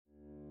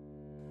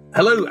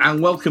Hello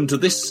and welcome to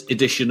this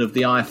edition of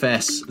the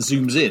IFS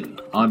Zooms In.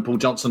 I'm Paul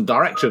Johnson,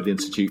 Director of the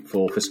Institute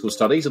for Fiscal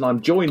Studies, and I'm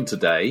joined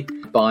today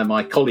by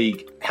my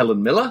colleague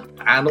Helen Miller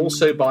and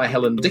also by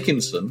Helen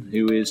Dickinson,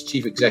 who is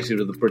Chief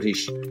Executive of the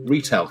British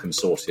Retail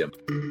Consortium.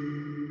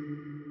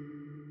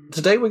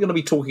 Today we're going to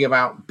be talking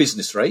about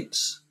business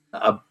rates.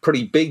 A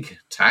pretty big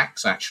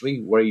tax,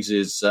 actually,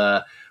 raises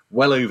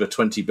well over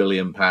 £20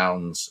 billion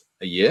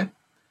a year.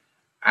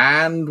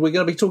 And we're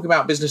going to be talking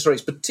about business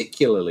rates,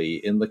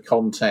 particularly in the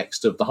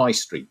context of the high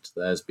street.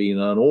 There's been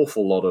an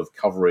awful lot of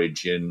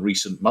coverage in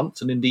recent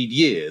months and indeed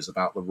years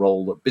about the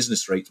role that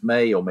business rates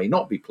may or may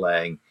not be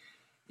playing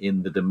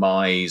in the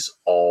demise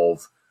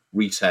of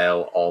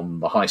retail on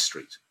the high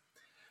street.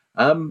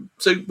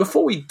 So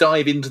before we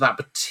dive into that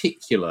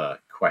particular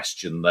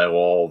question,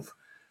 though, of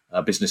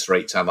business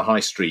rates and the high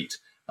street,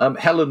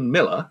 Helen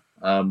Miller,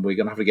 we're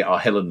going to have to get our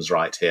Helens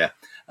right here.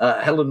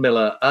 Helen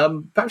Miller,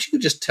 perhaps you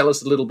could just tell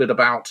us a little bit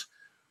about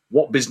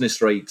what business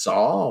rates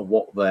are,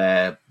 what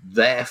they're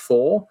there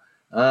for,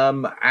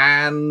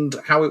 and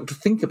how to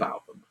think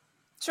about them.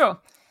 Sure.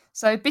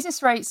 So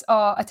business rates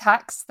are a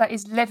tax that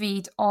is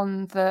levied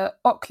on the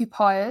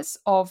occupiers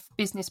of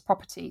business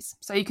properties.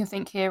 So you can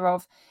think here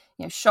of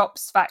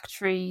shops,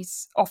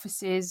 factories,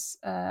 offices,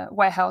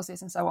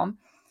 warehouses, and so on.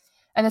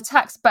 And the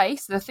tax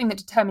base, the thing that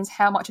determines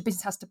how much a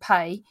business has to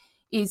pay,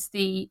 is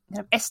the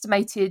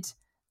estimated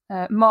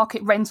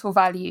market rental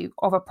value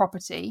of a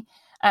property.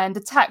 And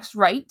the tax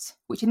rate,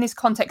 which in this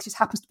context just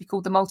happens to be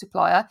called the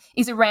multiplier,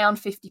 is around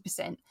 50%.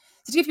 So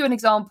to give you an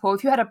example,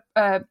 if you had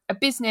a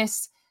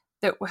business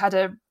that had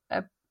a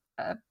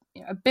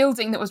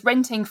building that was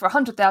renting for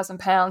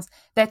 £100,000,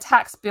 their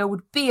tax bill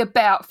would be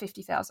about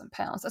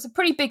 £50,000. That's a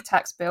pretty big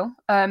tax bill.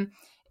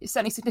 It's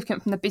certainly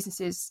significant from the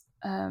business's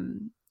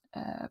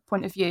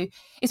point of view.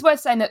 It's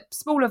worth saying that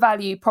smaller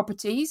value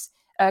properties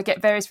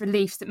get various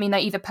reliefs that mean they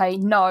either pay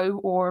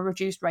no or a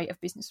reduced rate of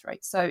business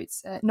rates. So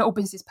it's not all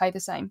businesses pay the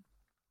same.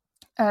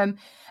 And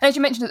as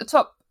you mentioned at the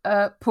top,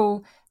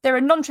 Paul, they're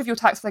a non-trivial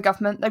tax for the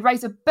government. They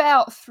raise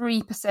about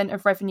 3%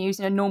 of revenues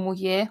in a normal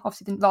year.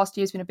 Obviously, the last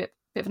year's been a bit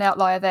of an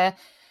outlier there.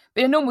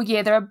 But in a normal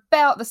year, they're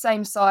about the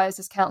same size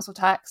as council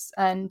tax,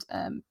 and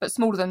but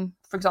smaller than,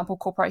 for example,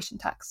 corporation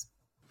tax.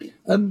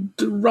 And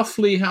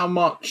roughly how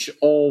much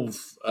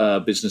of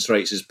business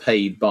rates is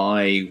paid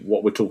by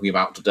what we're talking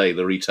about today,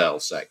 the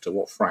retail sector?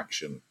 What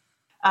fraction?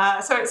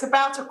 So it's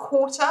about a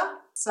quarter.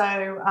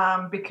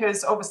 So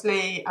because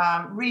obviously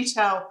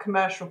retail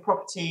commercial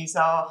properties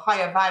are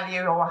higher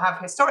value, or have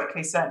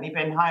historically certainly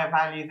been higher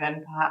value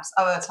than perhaps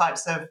other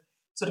types of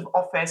sort of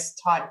office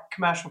type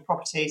commercial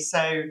properties.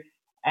 So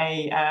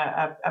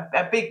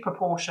a big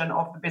proportion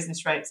of the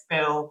business rates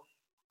bill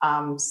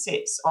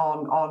sits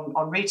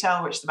on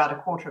retail, which is about a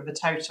quarter of the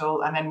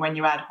total. And then when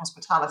you add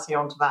hospitality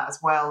onto that as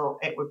well,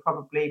 it would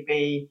probably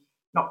be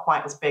not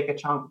quite as big a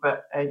chunk,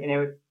 but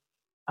another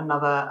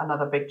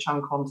big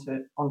chunk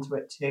onto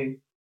it too.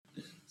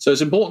 So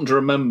it's important to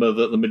remember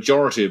that the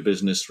majority of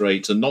business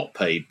rates are not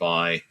paid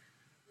by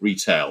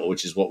retail,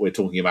 which is what we're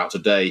talking about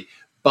today.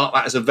 But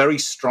that is a very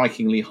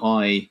strikingly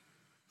high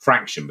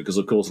fraction, because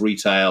of course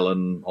retail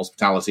and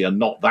hospitality are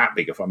not that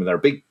big. I mean, they're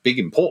a big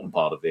important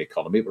part of the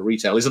economy, but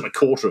retail isn't a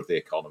quarter of the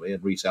economy,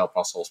 and retail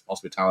plus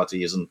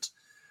hospitality isn't,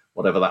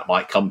 whatever that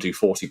might come to,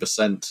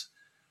 40%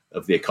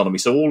 of the economy.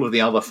 So all of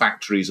the other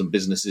factories and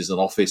businesses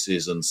and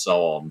offices and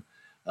so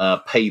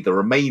on pay the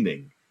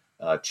remaining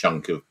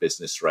chunk of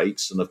business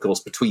rates. And of course,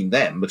 between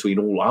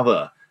all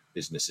other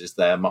businesses,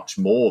 they're much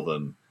more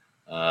than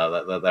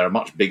they're a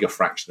much bigger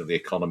fraction of the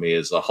economy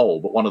as a whole.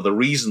 But one of the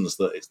reasons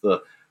that it's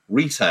the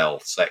retail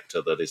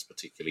sector that is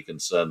particularly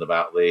concerned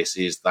about this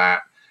is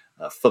that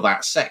for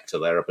that sector,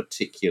 they're a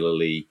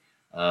particularly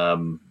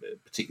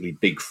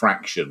big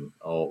fraction,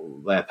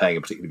 or they're paying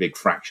a particularly big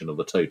fraction of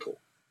the total.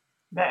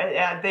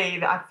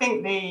 I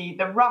think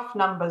the rough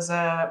numbers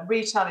are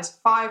retail is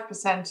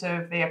 5%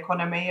 of the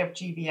economy of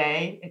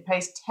GVA. It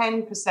pays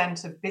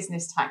 10% of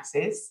business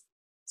taxes.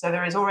 So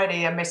there is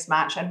already a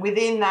mismatch. And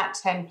within that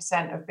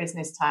 10% of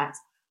business tax,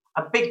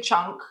 a big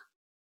chunk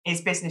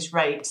is business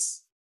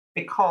rates,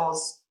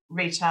 because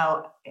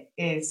retail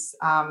is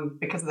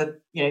because of the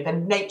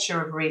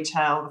nature of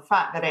retail, the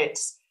fact that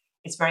it's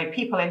very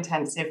people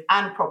intensive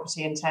and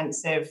property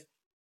intensive,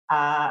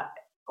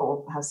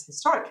 or has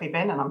historically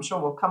been, and I'm sure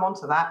we'll come on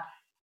to that,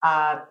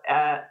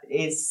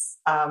 is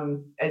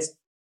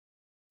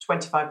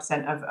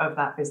 25% of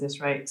that business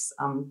rates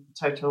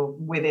total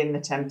within the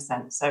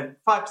 10%. So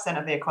 5%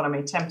 of the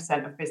economy,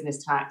 10% of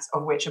business tax,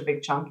 of which a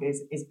big chunk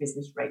is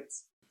business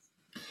rates.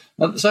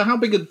 So how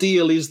big a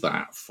deal is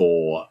that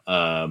for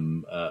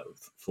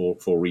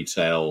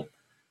retail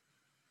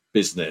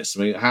business? I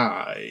mean,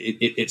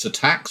 it's a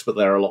tax, but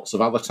there are lots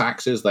of other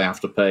taxes. They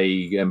have to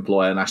pay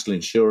employer national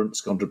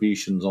insurance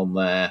contributions on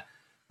their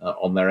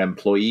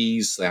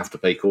employees. They have to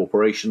pay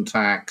corporation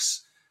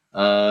tax,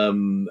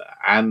 and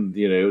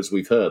as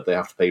we've heard, they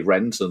have to pay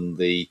rent, and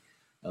the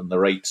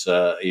rates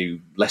are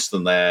less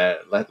than their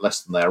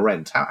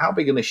rent. How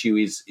big an issue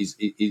is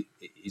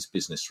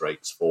business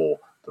rates for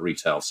the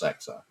retail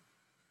sector?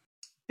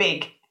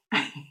 Big.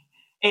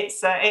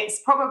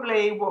 It's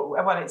probably,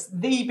 it's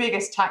the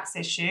biggest tax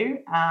issue,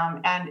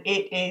 and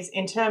it is,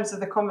 in terms of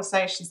the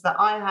conversations that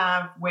I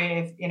have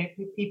with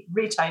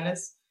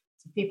retailers,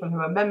 people who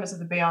are members of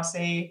the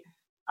BRC.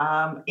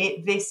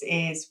 This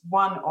is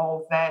one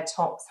of their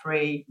top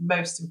three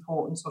most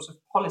important sort of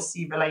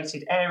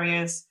policy-related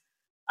areas.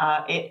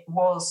 It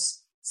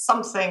was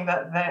something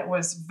that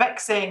was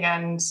vexing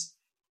and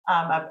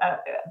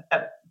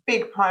a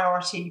big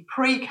priority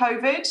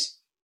pre-COVID.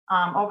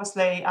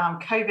 Obviously,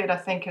 COVID, I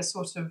think, has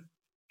sort of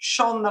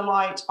shone the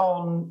light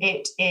on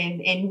it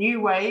in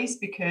new ways,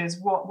 because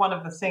one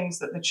of the things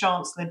that the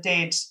Chancellor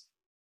did,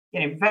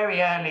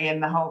 very early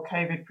in the whole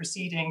COVID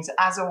proceedings,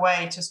 as a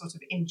way to sort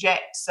of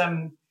inject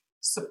some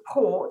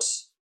support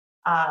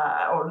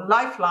or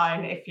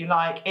lifeline, if you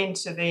like,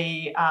 into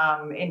the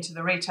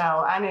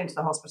retail and into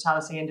the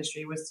hospitality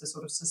industry, was to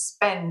sort of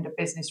suspend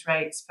business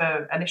rates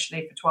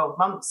initially for 12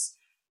 months.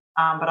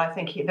 But I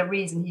think the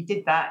reason he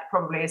did that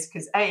probably is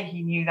because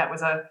he knew that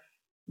was a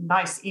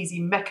nice, easy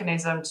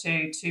mechanism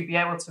to be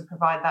able to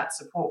provide that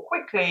support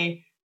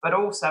quickly. But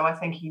also, I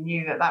think he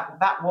knew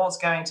that was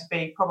going to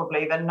be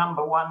probably the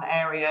number one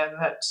area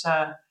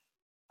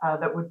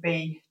that would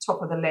be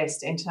top of the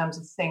list in terms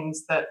of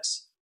things that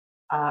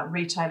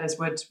retailers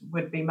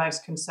would be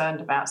most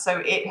concerned about.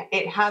 So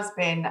it has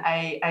been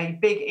a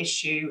big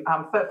issue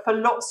for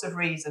lots of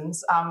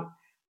reasons,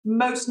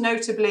 most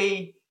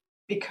notably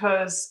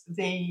because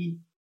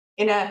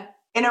in a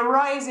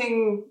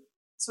rising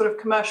sort of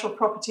commercial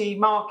property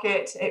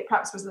market, it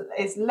perhaps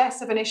is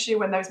less of an issue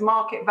when those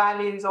market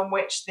values on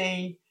which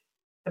the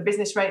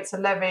business rates are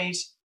levied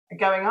are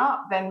going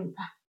up. Then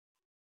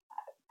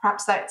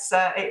perhaps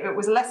it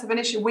was less of an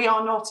issue. We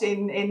are not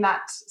in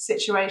that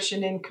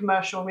situation in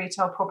commercial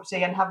retail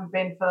property, and haven't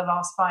been for the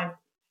last 5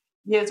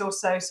 years or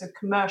so. So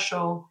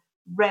commercial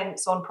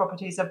rents on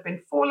properties have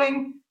been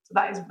falling. So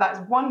that is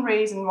one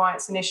reason why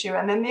it's an issue.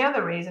 And then the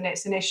other reason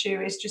it's an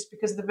issue is just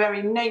because the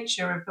very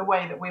nature of the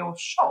way that we all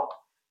shop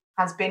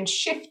has been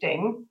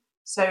shifting.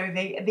 So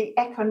the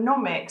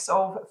economics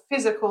of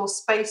physical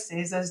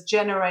spaces as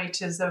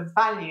generators of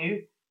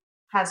value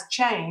has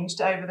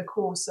changed over the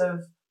course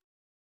of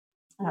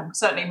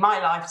certainly my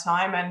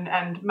lifetime,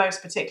 and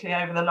most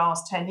particularly over the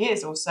last 10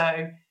 years or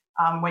so.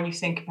 When you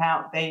think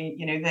about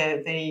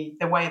the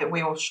way that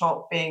we all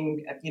shop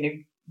being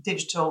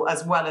digital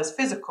as well as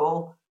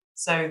physical,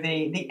 so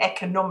the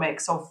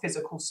economics of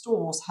physical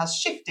stores has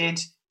shifted,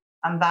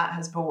 and that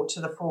has brought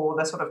to the fore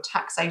the sort of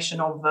taxation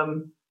of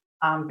them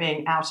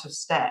being out of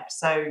step.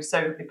 So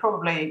it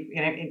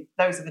probably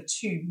those are the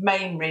two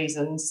main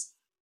reasons,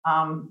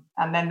 and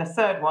then the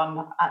third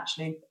one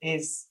actually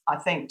is, I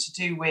think, to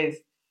do with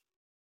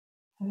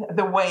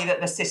the way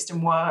that the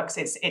system works.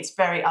 It's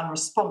very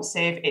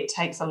unresponsive. It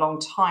takes a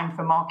long time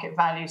for market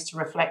values to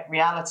reflect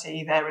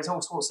reality. There is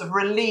all sorts of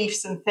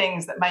reliefs and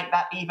things that make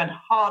that even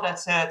harder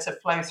to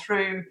flow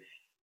through.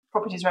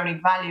 Properties are only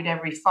valued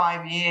every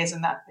 5 years,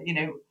 and that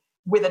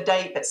with a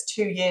date that's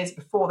 2 years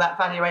before that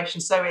valuation.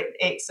 So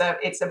it's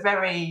a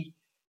very,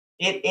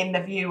 in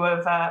the view of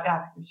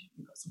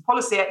we've got some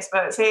policy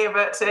experts here,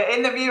 but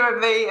in the view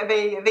of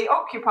the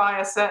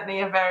occupier,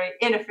 certainly a very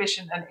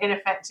inefficient and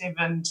ineffective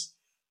and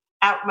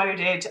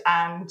outmoded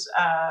and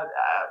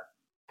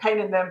pain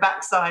in the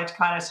backside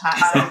kind of tax.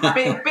 So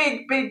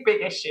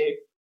big issue.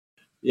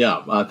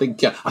 Yeah, I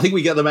think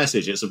we get the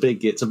message. It's a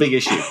big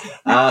issue,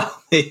 and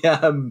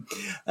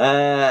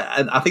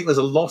I think there's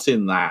a lot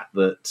in that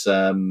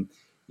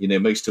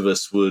most of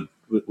us would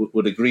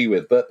agree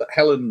with. But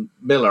Helen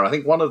Miller, I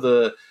think one of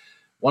the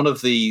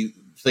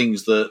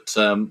things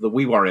that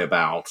we worry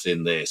about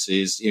in this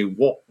is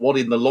what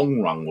in the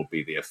long run will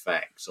be the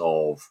effect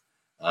of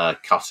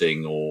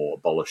cutting or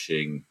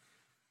abolishing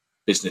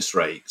business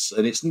rates,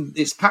 and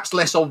it's perhaps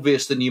less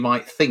obvious than you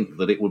might think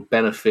that it would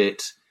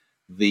benefit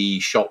the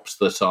shops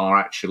that are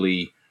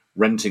actually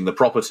renting the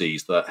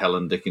properties that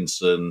Helen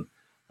Dickinson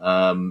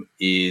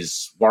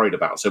is worried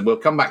about. So we'll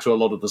come back to a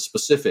lot of the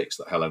specifics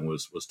that Helen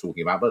was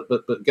talking about,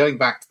 but going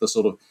back to the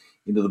sort of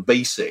the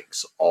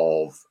basics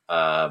of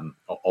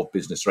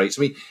business rates.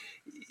 I mean,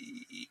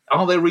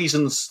 are there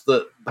reasons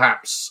that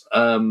perhaps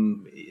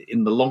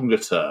in the longer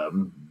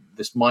term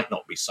this might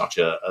not be such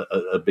as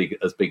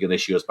big an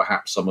issue as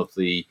perhaps some of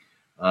the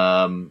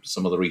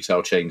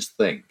retail chains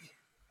think?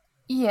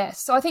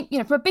 Yes, so I think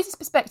from a business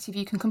perspective,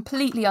 you can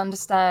completely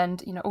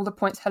understand all the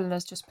points Helen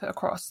has just put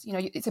across.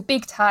 It's a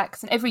big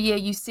tax, and every year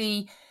you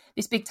see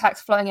this big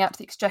tax flowing out to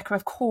the Exchequer.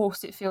 Of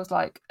course, it feels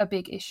like a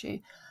big issue.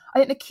 I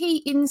think the key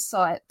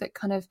insight that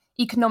kind of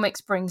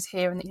economics brings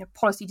here, and that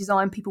policy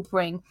design people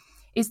bring,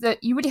 is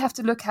that you really have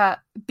to look at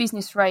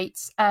business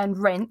rates and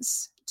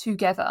rents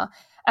together.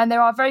 And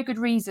there are very good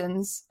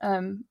reasons,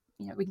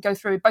 we can go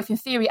through both in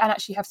theory and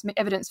actually have some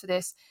evidence for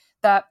this,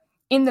 that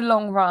in the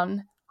long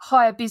run,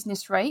 higher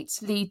business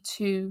rates lead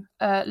to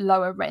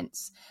lower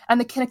rents. And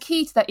the kind of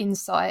key to that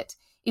insight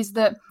is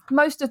that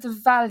most of the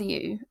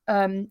value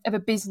of a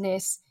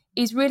business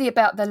is really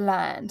about the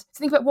land. So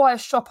think about why a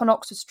shop on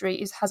Oxford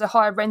Street has a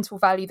higher rental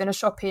value than a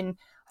shop in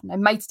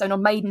Maidstone or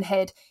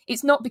Maidenhead.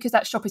 It's not because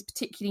that shop is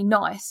particularly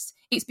nice.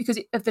 it's because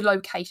of the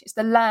location. It's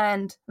the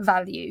land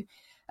value.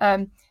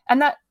 And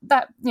that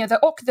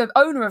the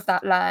owner of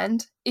that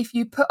land, if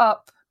you put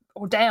up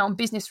or down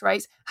business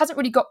rates, hasn't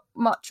really got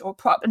much, or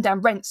put up and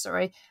down rent,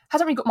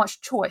 hasn't really got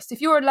much choice.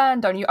 If you're a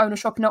landowner, you own a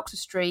shop in Oxford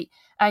Street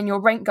and your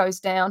rent goes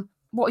down,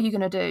 what are you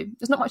going to do?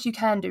 There's not much you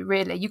can do,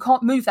 really. You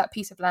can't move that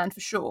piece of land for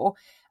sure.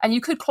 And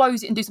you could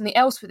close it and do something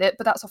else with it,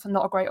 but that's often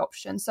not a great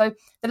option. So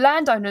the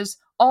landowners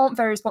aren't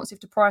very responsive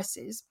to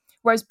prices,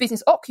 whereas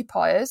business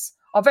occupiers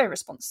are very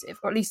responsive,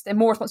 or at least they're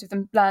more responsive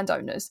than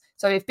landowners.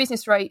 So if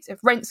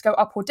rents go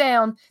up or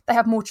down, they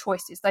have more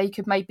choices. They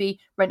could maybe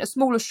rent a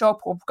smaller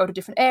shop or go to a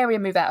different area,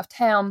 move out of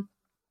town.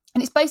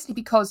 And it's basically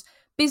because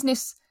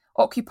business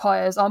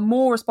occupiers are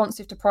more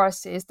responsive to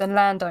prices than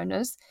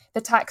landowners.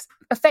 The tax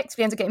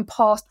effectively ends up getting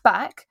passed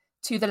back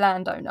to the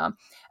landowner.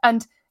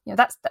 And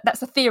that's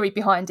the theory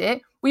behind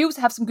it. We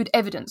also have some good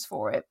evidence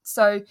for it.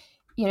 So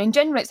in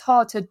general, it's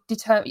hard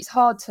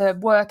to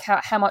work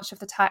out how much of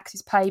the tax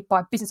is paid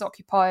by business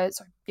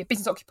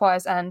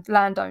occupiers and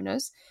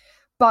landowners.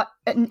 But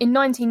in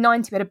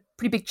 1990, we had a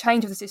pretty big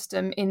change of the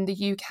system in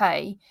the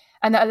UK,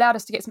 and that allowed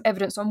us to get some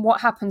evidence on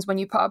what happens when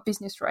you put up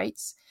business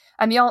rates.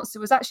 And the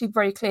answer was actually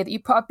very clear, that you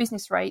put up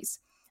business rates,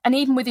 and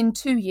even within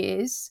 2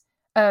 years,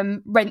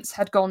 rents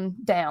had gone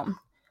down.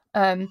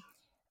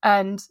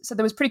 And so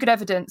there was pretty good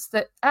evidence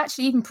that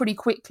actually even pretty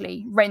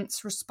quickly,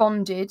 rents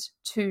responded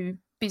to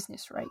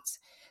business rates.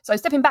 So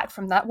stepping back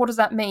from that, what does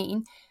that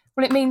mean?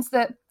 Well, it means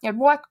that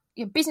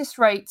business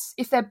rates,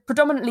 if they're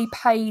predominantly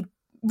paid,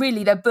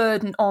 really they're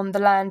burden on the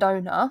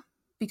landowner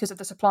because of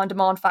the supply and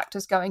demand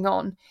factors going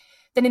on,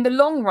 then in the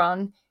long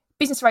run,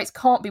 business rates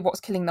can't be what's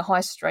killing the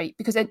high street,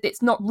 because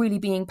it's not really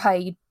being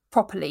paid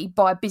properly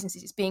by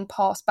businesses. It's being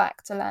passed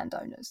back to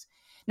landowners.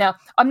 Now,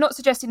 I'm not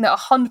suggesting that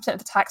 100% of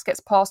the tax gets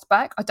passed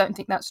back. I don't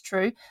think that's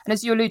true. And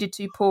as you alluded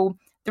to, Paul,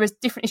 there is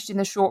different issues in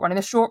the short run. In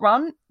the short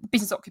run,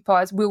 business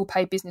occupiers will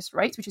pay business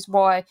rates, which is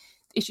why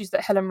issues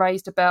that Helen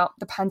raised about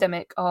the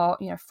pandemic are,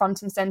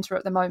 front and centre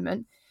at the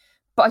moment.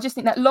 But I just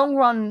think that long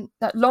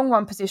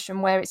run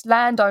position where it's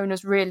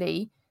landowners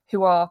really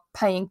who are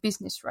paying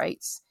business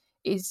rates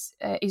is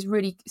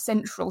really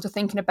central to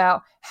thinking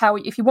about how,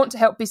 if you want to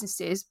help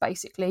businesses,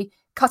 basically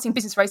cutting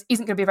business rates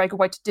isn't going to be a very good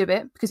way to do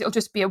it, because it'll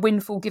just be a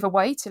windfall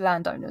giveaway to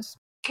landowners.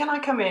 Can I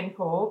come in,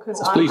 Paul?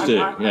 Please do.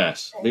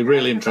 Yes, be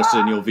really interested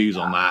in your views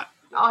on that.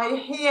 I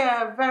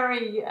hear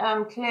very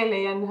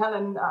clearly, and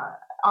Helen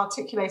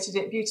articulated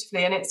it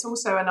beautifully, and it's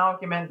also an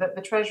argument that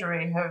the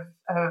Treasury have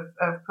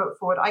put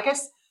forward. I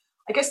guess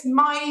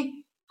my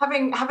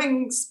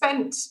having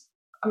spent,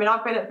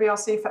 I've been at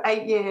BRC for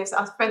 8 years.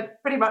 I've spent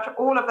pretty much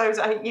all of those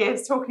 8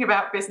 years talking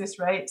about business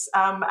rates,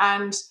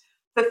 and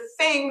the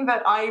thing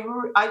that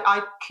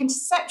I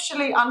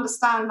conceptually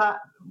understand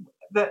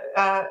that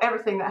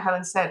everything that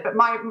Helen said, but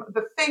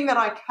the thing that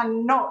I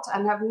cannot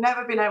and have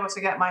never been able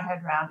to get my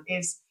head around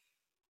is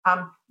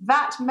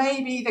that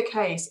may be the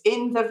case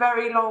in the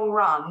very long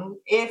run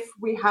if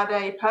we had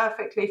a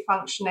perfectly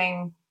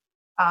functioning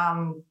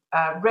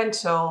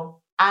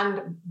rental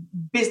and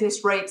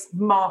business rates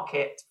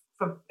market,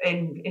 for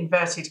in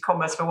inverted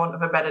commas, for want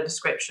of a better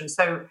description.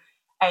 So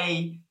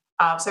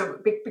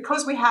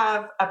because we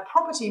have a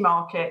property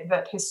market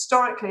that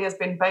historically has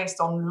been based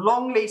on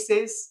long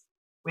leases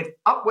with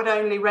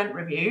upward-only rent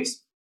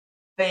reviews,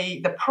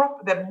 the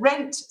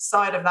rent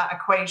side of that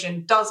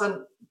equation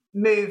doesn't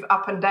move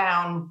up and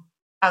down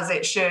as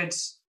it should,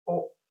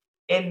 or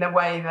in the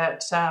way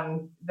that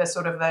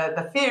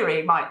the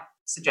theory might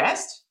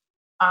suggest.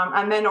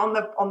 And then on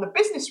the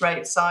business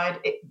rate side,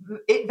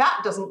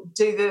 that doesn't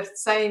do the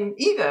same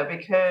either,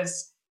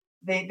 because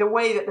the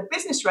way that the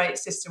business rate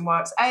system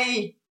works,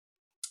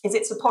 is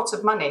it's a pot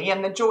of money,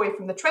 and the joy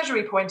from the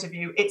Treasury point of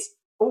view, it's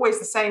always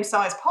the same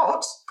size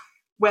pot,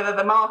 whether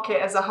the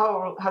market as a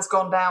whole has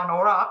gone down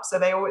or up. So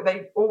they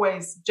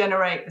always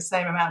generate the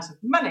same amount of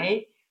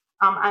money,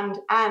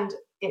 and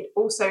it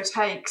also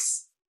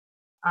takes.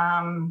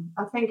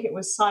 I think it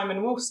was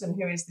Simon Wolfson,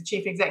 who is the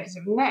chief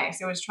executive of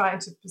Next, who was trying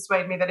to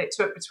persuade me that it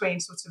took between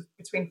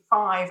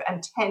 5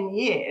 and 10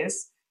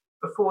 years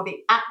before the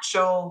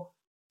actual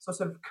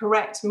sort of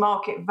correct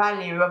market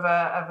value of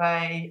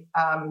a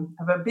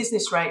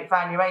business rate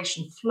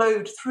valuation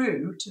flowed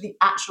through to the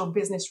actual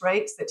business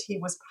rates that he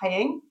was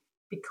paying,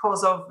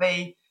 because of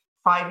the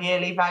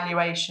 5-yearly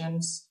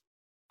valuations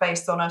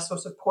based on a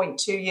sort of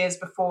 0.2 years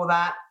before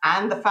that,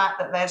 and the fact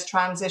that there's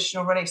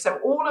transitional relief. So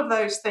all of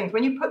those things,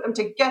 when you put them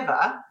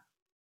together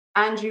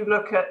and you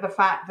look at the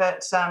fact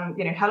that,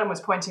 Helen was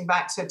pointing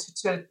back to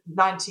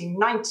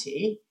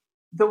 1990,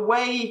 the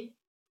way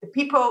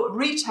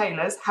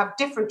retailers have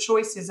different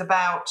choices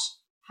about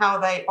how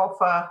they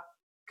offer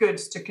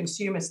goods to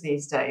consumers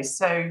these days.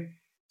 So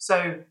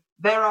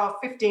there are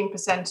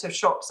 15% of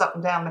shops up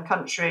and down the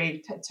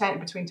country,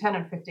 between 10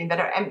 and 15, that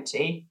are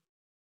empty.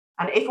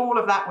 And if all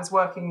of that was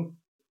working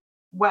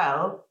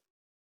well,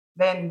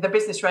 then the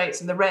business rates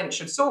and the rent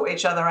should sort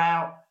each other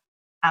out,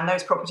 and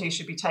those properties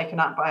should be taken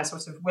up by a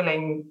sort of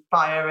willing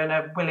buyer and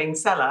a willing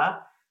seller.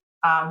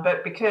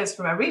 But because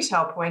from a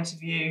retail point of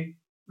view,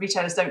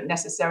 retailers don't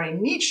necessarily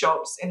need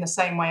shops in the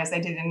same way as they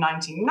did in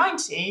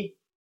 1990,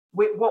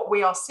 what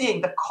we are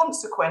seeing, the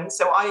consequence.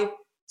 So I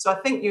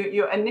think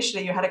you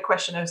initially you had a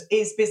question of,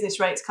 is business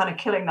rates kind of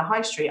killing the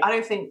high street? I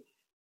don't think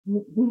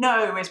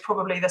no is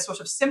probably the sort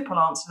of simple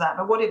answer to that.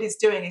 But what it is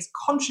doing is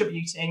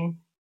contributing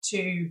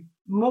to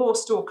more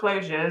store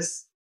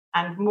closures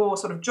and more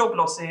sort of job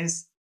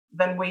losses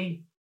than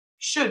we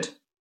should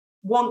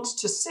want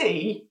to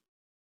see,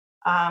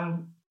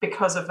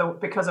 because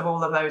of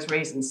all of those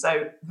reasons.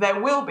 So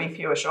there will be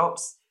fewer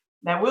shops,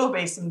 there will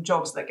be some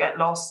jobs that get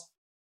lost,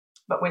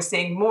 but we're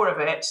seeing more of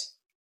it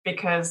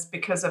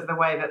because of the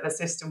way that the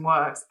system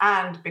works,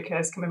 and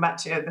because, coming back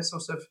to the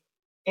sort of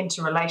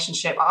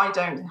interrelationship,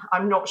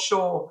 I'm not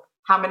sure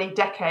how many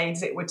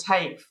decades it would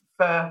take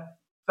for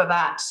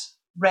that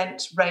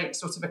rent rate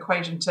sort of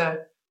equation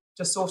to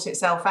sort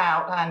itself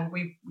out, and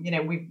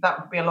that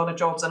would be a lot of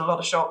jobs and a lot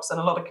of shops and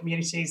a lot of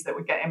communities that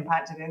would get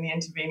impacted in the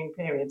intervening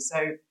period.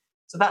 So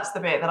that's the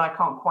bit that I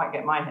can't quite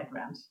get my head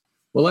around.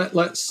 Well,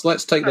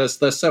 let's take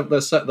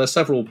there's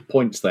several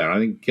points there. I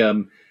think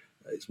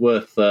it's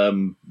worth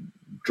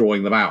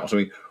drawing them out. I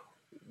mean,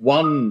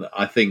 one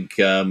I think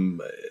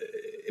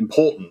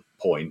important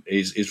point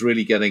is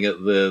really getting at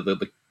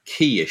the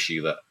key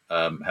issue that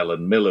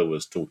Helen Miller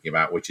was talking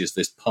about, which is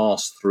this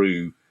pass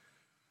through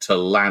to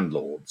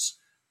landlords.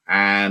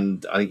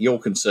 And I think your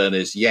concern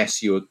is,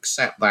 yes, you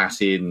accept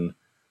that in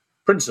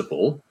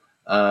principle,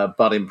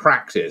 but in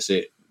practice,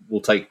 it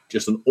will take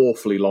just an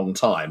awfully long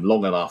time,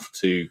 long enough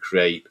to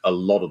create a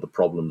lot of the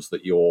problems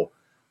that you're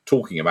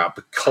talking about,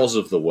 because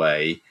of the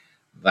way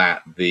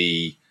that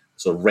the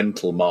sort of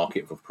rental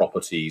market for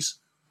properties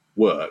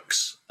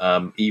works.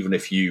 Even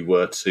if you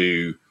were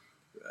to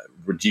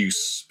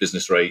reduce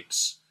business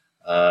rates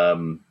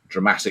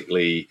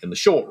dramatically in the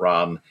short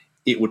run,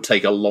 it would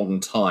take a long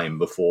time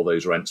before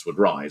those rents would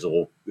rise,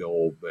 or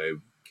put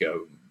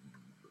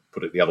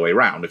it the other way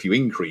around. If you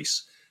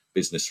increase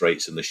business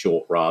rates in the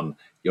short run,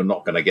 you're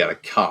not going to get a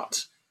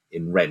cut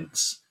in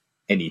rents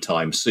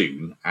anytime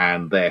soon,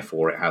 and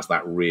therefore it has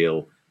that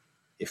real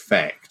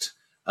effect.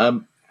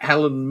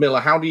 Helen Miller,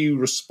 how do you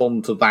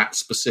respond to that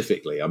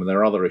specifically? I mean, there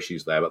are other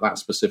issues there, but that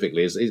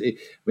specifically is the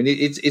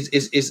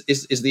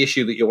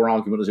issue that your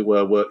argument, as it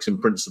were, works in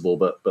principle,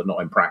 but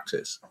not in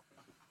practice.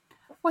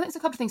 Well, there's a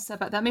couple of things to say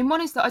about that. I mean, one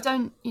is that I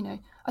think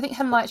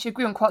Helen and I actually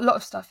agree on quite a lot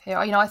of stuff here.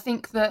 I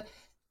think that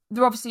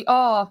there obviously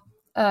are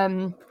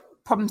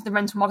problems in the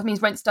rental market. It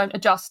means rents don't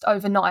adjust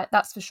overnight.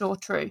 That's for sure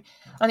true.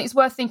 I think it's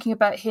worth thinking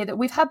about here that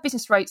we've had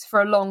business rates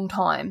for a long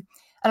time,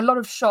 and a lot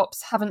of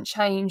shops haven't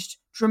changed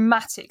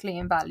dramatically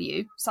in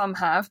value. Some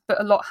have,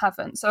 but a lot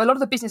haven't. So a lot of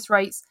the business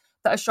rates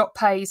that a shop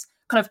pays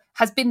kind of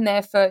has been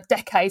there for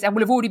decades and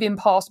will have already been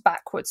passed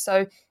backwards.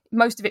 So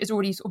most of it has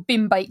already sort of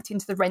been baked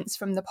into the rents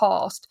from the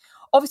past.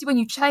 Obviously, when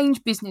you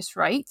change business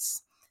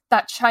rates,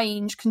 that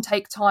change can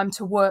take time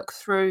to work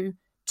through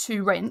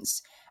to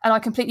rents. And I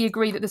completely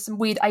agree that there's some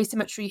weird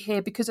asymmetry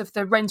here because of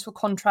the rental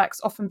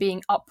contracts often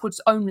being upwards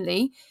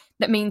only.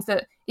 That means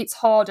that it's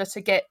harder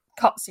to get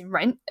cuts in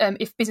rent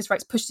if business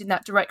rates pushed in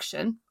that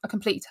direction. I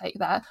completely take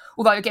that.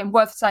 Although, again,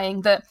 worth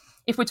saying that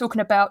if we're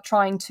talking about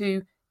trying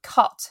to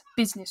cut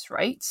business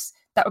rates,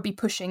 that would be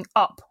pushing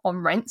up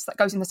on rents. That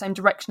goes in the same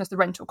direction as the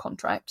rental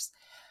contracts.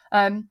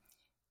 And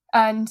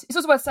it's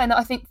also worth saying that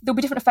I think there'll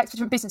be different effects for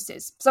different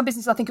businesses. Some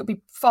businesses, I think it'll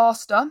be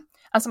faster,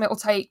 and some it will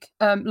take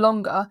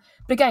longer.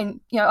 But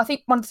again, I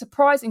think one of the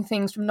surprising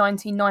things from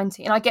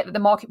 1990, and I get that the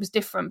market was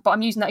different, but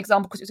I'm using that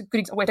example because it's a good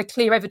example. We had a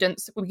clear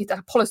evidence that we could have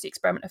a policy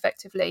experiment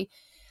effectively.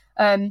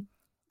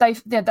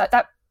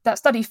 That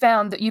study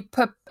found that you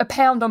put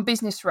 £1 on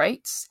business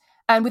rates,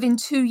 and within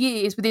 2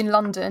 years within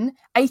London,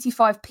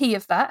 85p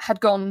of that had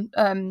gone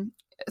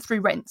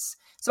through rents.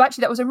 So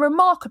actually, that was a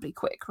remarkably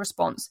quick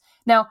response.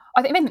 Now,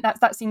 I think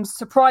that seems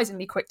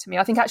surprisingly quick to me.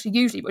 I think actually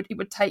usually it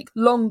would take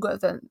longer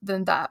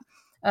than that.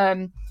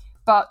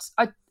 But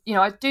I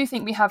do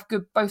think we have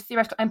good both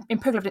theoretical and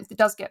empirical evidence that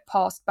does get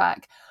passed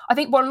back. I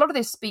think what a lot of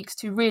this speaks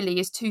to really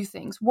is two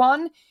things.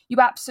 One, you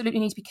absolutely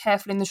need to be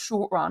careful in the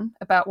short run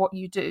about what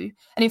you do.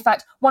 And in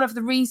fact, one of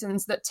the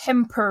reasons that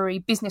temporary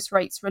business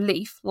rates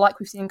relief, like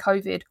we've seen in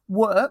COVID,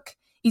 work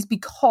is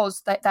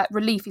because that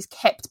relief is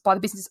kept by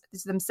the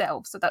businesses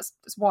themselves. So that's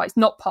why it's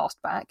not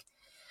passed back.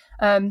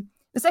 The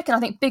second, I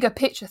think, bigger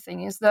picture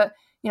thing is that,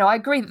 I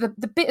agree that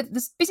the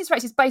business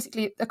rates is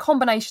basically a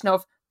combination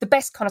of the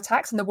best kind of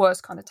tax and the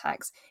worst kind of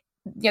tax.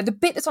 The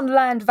bit that's on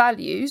land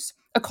values,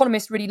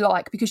 economists really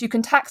like, because you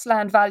can tax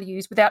land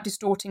values without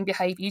distorting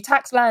behaviour. You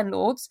tax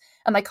landlords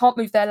and they can't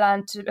move their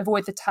land to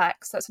avoid the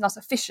tax. That's an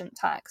efficient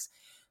tax.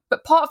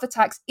 But part of the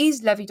tax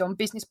is levied on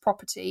business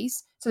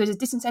properties. So there's a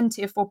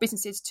disincentive for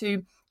businesses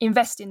to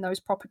invest in those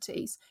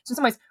properties. So in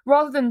some ways,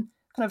 rather than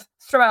kind of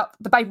throw out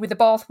the baby with the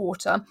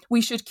bathwater, we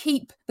should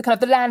keep the kind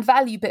of the land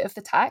value bit of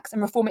the tax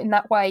and reform it in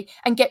that way,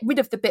 and get rid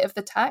of the bit of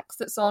the tax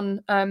that's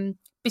on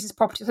business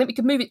properties. I think we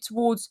could move it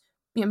towards,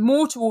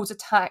 more towards a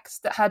tax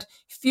that had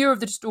fewer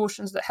of the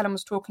distortions that Helen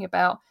was talking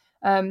about,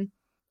 and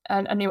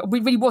it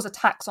really was a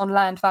tax on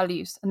land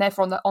values and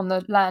therefore on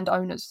the land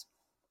owners.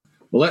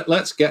 Well,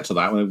 let's get to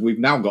that. We've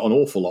now got an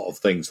awful lot of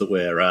things that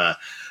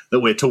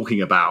we're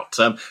talking about.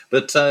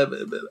 But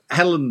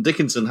Helen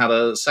Dickinson had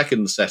a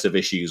second set of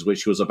issues,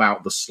 which was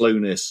about the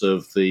slowness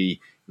of the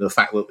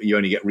fact that you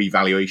only get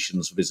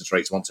revaluations for business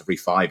rates once every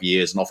 5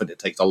 years, and often it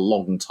takes a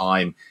long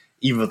time,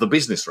 even for the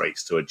business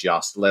rates to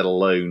adjust, let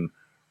alone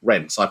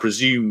rents. I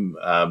presume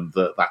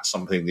that that's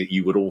something that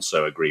you would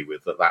also agree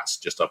with, that that's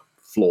just a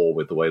flaw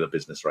with the way the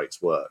business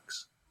rates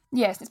works.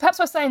 Yes, it's perhaps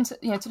what I was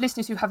saying to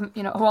listeners who haven't,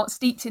 who aren't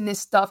steeped in this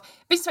stuff.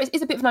 Business rates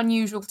is a bit of an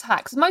unusual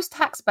tax. Most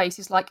tax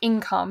bases, like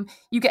income,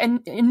 you get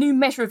a new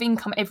measure of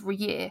income every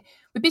year.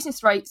 With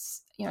business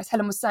rates, as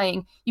Helen was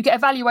saying, you get a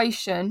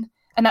valuation,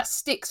 and that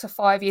sticks for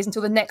 5 years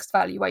until the next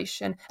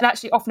valuation, and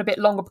actually often a bit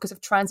longer because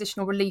of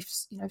transitional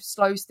reliefs,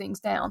 slows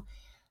things down,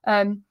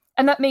 and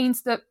that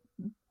means that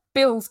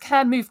bills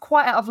can move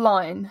quite out of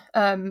line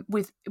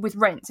with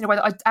rents in a way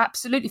that I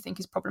absolutely think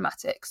is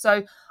problematic.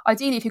 So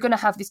ideally, if you're going to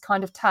have this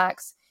kind of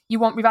tax, you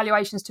want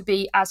revaluations to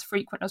be as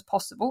frequent as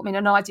possible. I mean,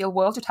 in an ideal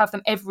world, you'd have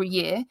them every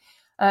year.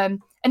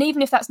 And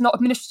even if that's not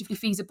administratively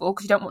feasible,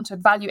 because you don't want to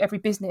value every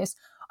business,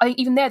 I think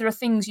even there are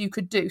things you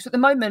could do. So at the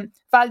moment,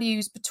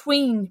 values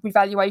between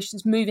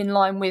revaluations move in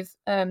line with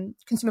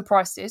consumer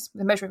prices,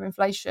 with a measure of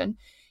inflation.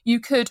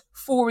 You could,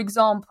 for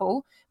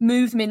example,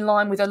 move them in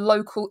line with a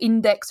local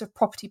index of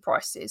property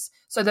prices,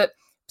 so that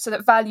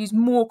values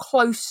more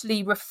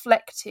closely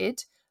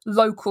reflected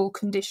local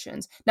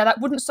conditions. Now, that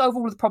wouldn't solve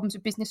all of the problems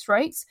with business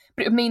rates,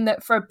 but it would mean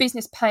that for a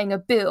business paying a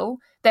bill,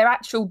 their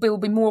actual bill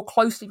would be more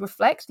closely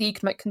reflect the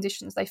economic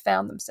conditions they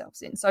found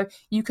themselves in. So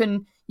you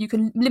can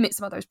limit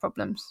some of those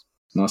problems.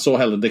 And I saw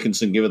Helen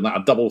Dickinson giving that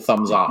a double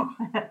thumbs up.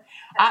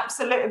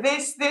 Absolutely.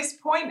 This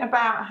point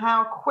about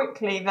how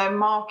quickly the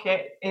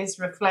market is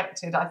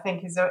reflected, I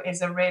think, is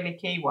a really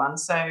key one.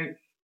 So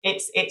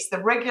it's the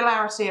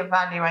regularity of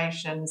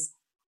valuations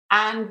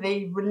and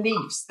the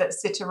reliefs that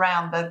sit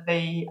around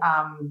the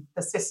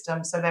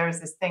system. So there is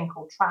this thing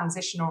called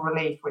transitional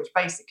relief, which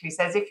basically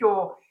says if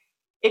your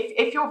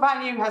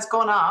value has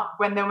gone up,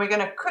 then we're going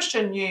to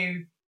cushion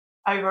you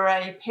over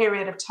a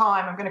period of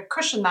time. I'm going to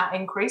cushion that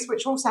increase,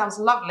 which all sounds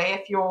lovely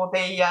if you're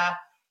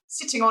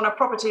sitting on a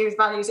property whose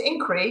value's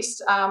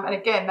increased. And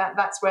again,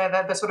 that's where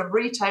the sort of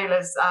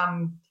retailers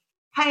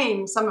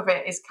pain, some of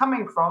it is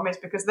coming from, is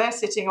because they're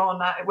sitting on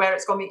where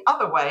it's gone the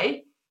other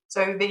way.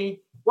 So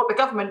what the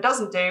government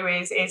doesn't do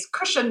is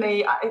cushion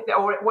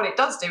what it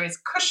does do is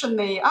cushion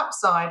the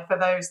upside for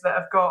those that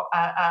have got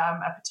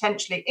a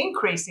potentially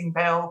increasing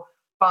bill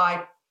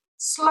by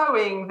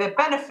slowing the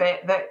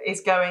benefit that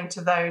is going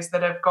to those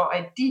that have got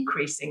a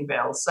decreasing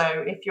bill. So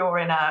if you're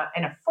in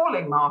a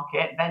falling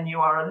market, then you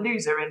are a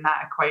loser in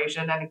that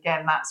equation. And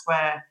again, that's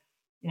where,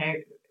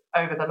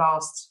 over the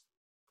last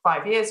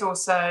 5 years or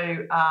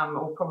so,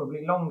 or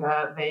probably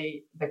longer,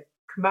 the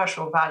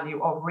commercial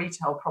value of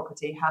retail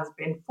property has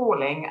been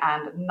falling,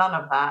 and none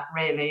of that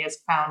really has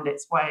found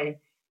its way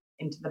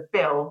into the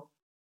bill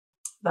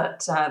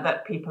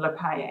that people are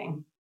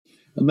paying.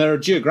 And there are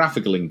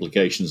geographical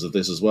implications of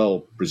this as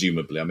well,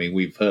 presumably. I mean,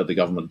 we've heard the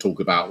government talk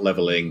about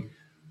levelling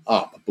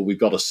up, but we've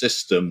got a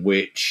system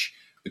which,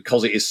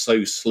 because it is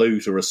so slow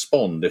to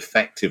respond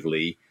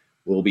effectively,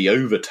 will be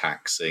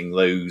overtaxing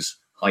those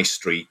high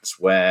streets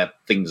where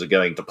things are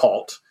going to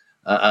pot,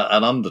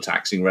 and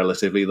undertaxing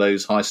relatively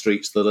those high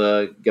streets that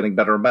are getting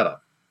better and better.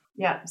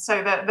 Yeah,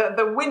 so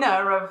the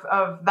winner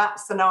of that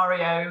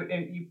scenario,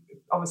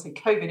 obviously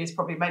COVID has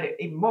probably made it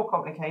even more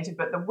complicated,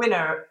 but the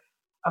winner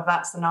of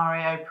that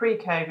scenario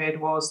pre-COVID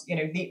was,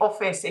 the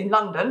office in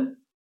London,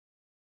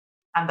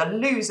 and the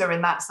loser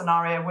in that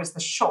scenario was the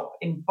shop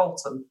in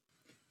Bolton.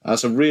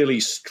 That's a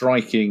really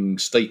striking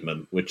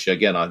statement, which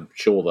again I'm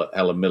sure that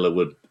Helen Miller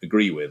would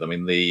agree with. I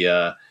mean,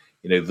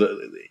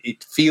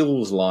 it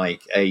feels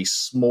like a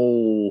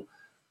small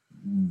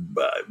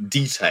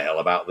detail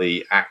about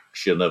the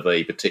action of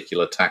a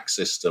particular tax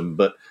system,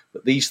 but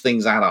these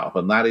things add up,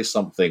 and that is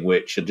something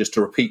which, and just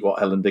to repeat what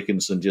Helen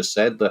Dickinson just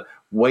said, the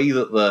way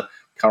that the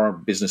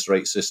current business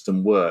rate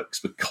system works,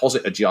 because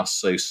it adjusts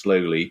so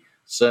slowly,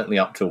 certainly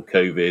up till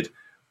COVID,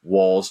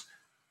 was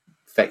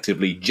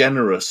effectively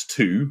generous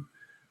to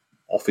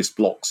office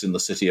blocks in the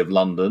City of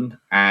London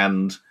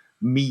and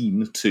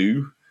mean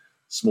to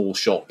small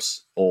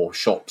shops or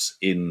shops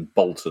in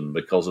Bolton,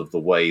 because of the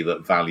way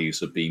that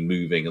values have been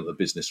moving and the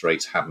business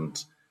rates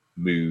hadn't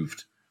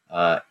moved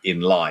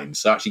in line.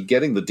 So actually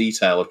getting the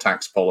detail of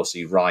tax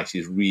policy right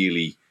is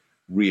really,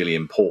 really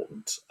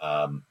important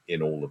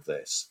in all of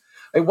this.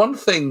 One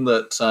thing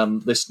that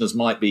listeners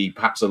might be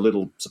perhaps a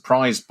little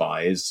surprised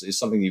by is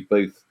something you've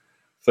both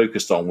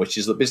focused on, which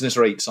is that business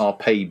rates are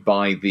paid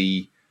by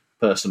the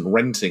person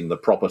renting the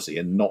property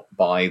and not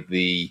by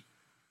the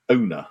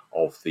owner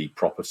of the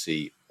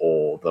property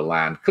or the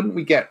land. Couldn't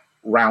we get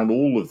round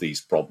all of these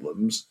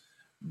problems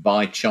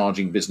by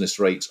charging business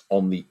rates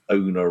on the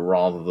owner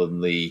rather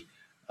than the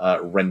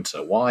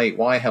renter?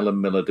 Why,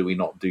 Helen Miller, do we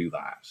not do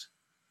that?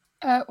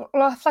 Well,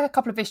 I'll flag a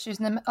couple of issues,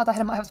 and then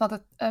Helen might have some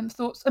other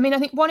thoughts. I mean, I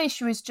think one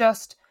issue is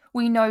just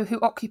we know who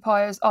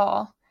occupiers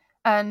are,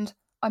 and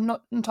I'm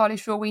not entirely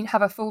sure we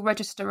have a full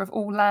register of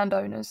all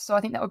landowners. So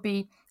I think that would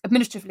be,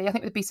 administratively, I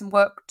think there'd be some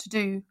work to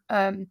do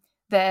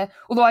there.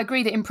 Although I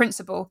agree that in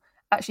principle,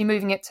 actually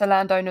moving it to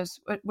landowners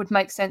would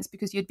make sense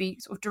because you'd be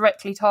sort of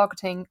directly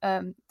targeting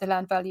the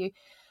land value.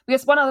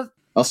 Because one other...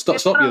 I'll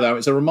stop you there.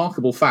 It's a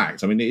remarkable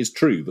fact. I mean, it is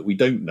true that we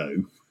don't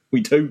know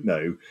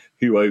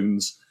who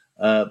owns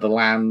the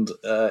land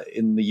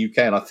in the UK.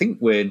 And I think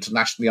we're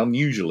internationally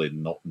unusual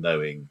in not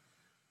knowing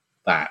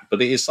that.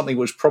 But it is something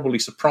which probably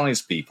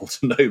surprised people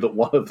to know that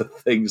one of the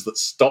things that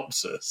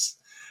stops us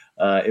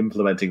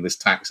implementing this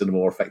tax in a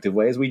more effective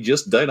way is we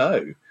just don't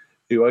know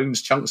who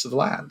owns chunks of the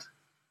land.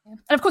 And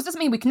of course, it doesn't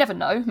mean we can never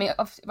know. I mean,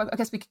 I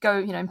guess we could go,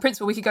 in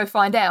principle, we could go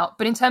find out.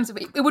 But in terms of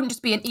it wouldn't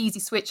just be an easy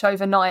switch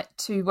overnight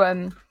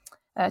to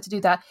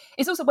do that.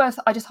 It's also worth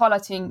just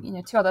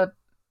highlighting, two other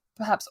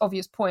perhaps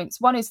obvious points.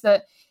 One is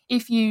that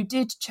if you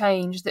did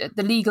change the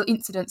legal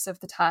incidence of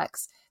the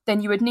tax,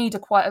 then you would need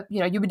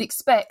you would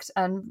expect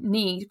and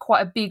need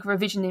quite a big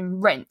revision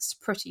in rents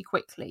pretty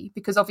quickly,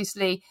 because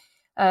obviously,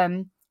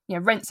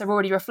 rents are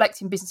already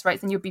reflecting business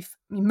rates, and you'd be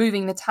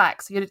moving the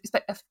tax. So you'd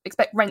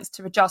expect rents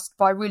to adjust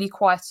by really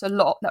quite a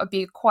lot. That would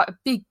be quite a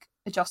big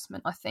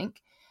adjustment, I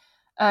think.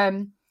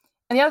 And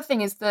the other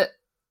thing is that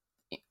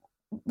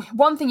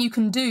one thing you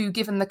can do,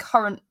 given the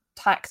current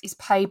tax is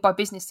paid by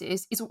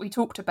businesses, is what we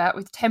talked about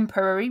with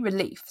temporary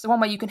relief. So one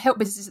way you can help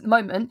businesses at the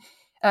moment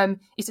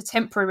is to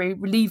temporarily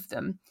relieve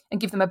them and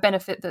give them a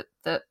benefit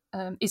that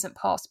isn't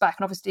passed back.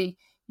 And obviously,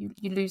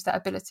 you lose that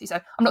ability. So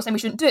I'm not saying we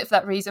shouldn't do it for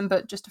that reason,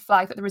 but just to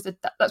flag that there is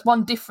that's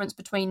one difference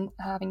between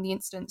having the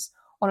incidence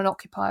on an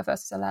occupier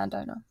versus a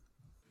landowner.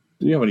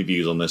 Do you have any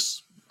views on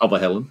this, other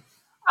Helen?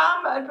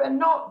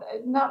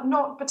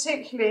 Not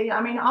particularly.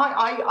 I mean,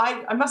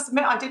 I must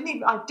admit, I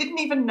didn't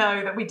even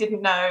know that we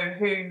didn't know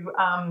who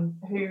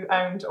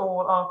owned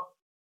all our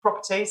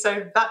property.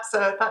 So that's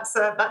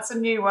a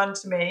new one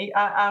to me.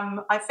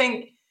 I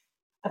think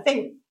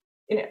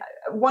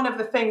one of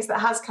the things that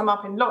has come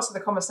up in lots of the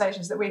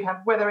conversations that we've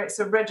had, whether it's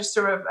a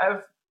register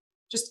of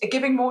just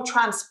giving more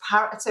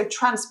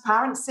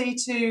transparency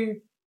to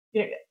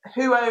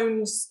who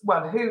owns,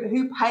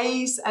 who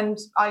pays, and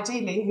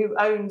ideally who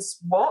owns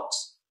what.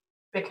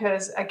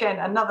 Because again,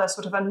 another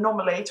sort of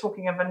anomaly,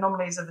 talking of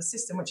anomalies of the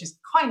system, which is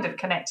kind of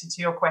connected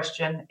to your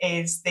question,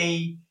 is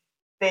the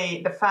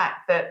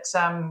fact that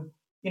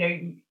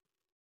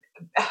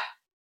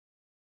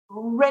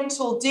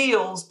rental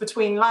deals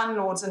between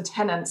landlords and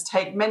tenants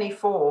take many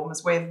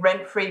forms, with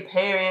rent-free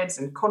periods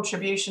and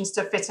contributions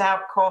to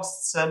fit-out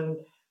costs and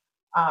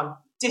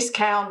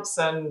discounts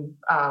and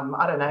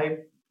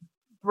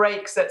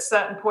breaks at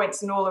certain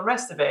points and all the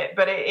rest of it.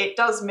 But it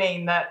does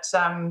mean that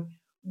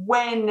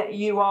when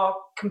you are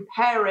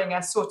comparing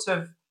a sort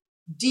of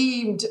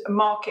deemed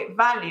market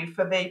value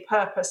for the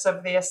purpose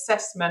of the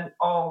assessment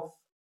of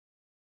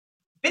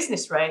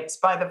business rates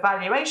by the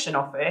valuation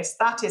office,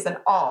 that is an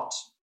art,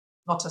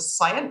 not a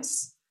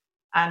science.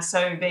 And so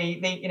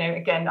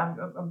again,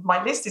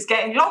 my list is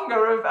getting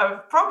longer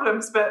of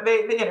problems, but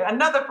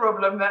another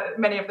problem that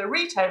many of the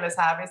retailers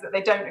have is that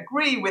they don't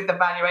agree with the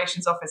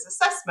valuations office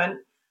assessment.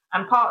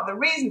 And part of the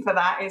reason for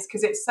that is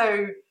because it's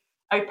so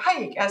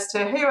opaque as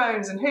to who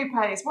owns and who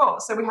pays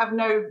what. So we have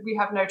no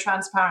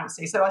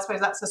transparency. So I suppose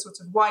that's a sort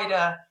of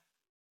wider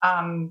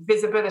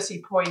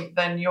visibility point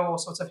than your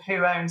sort of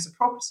who owns a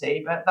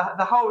property. But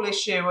the whole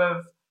issue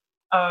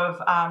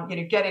of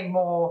getting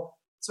more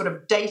sort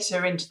of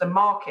data into the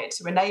market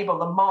to enable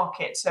the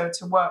market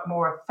to work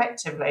more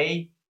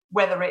effectively,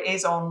 whether it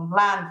is on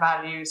land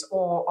values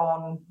or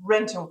on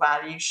rental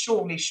values,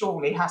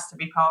 surely has to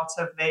be part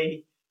of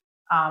the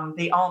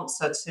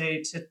answer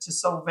to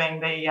solving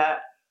the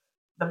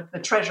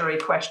Treasury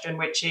question,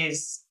 which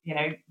is,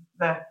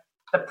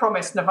 the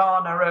promised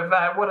nirvana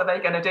of what are they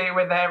going to do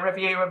with their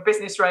review of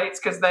business rates,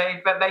 because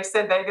they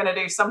said they're going to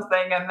do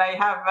something, and they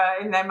have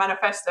in their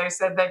manifesto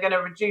said they're going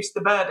to reduce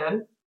the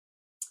burden.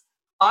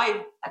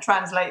 I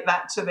translate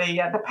that to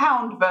the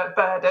pound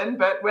burden,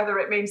 but whether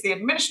it means the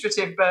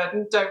administrative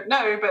burden, don't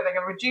know. But they're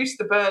going to reduce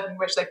the burden,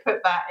 which they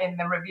put that in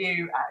the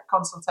review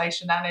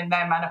consultation and in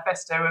their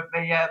manifesto of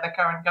the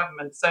current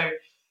government. So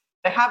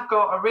they have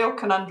got a real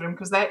conundrum,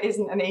 because there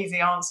isn't an easy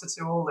answer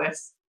to all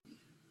this.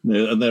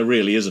 No, and there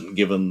really isn't,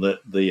 given that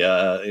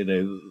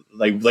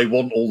they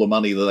want all the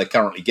money that they're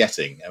currently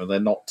getting. I mean, they're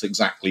not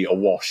exactly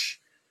awash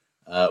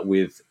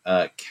with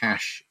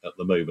cash at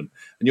the moment.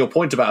 And your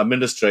point about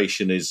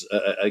administration is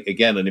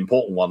again an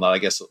important one that I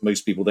guess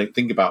most people don't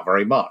think about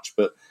very much.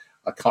 But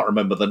I can't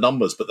remember the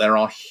numbers, but there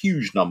are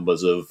huge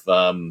numbers of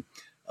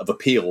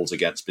appeals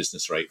against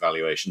business rate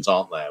valuations,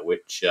 aren't there?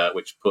 Which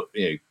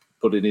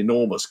put an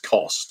enormous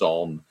cost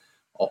on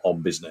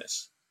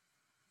business.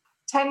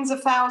 Tens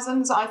of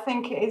thousands, I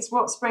think, is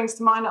what springs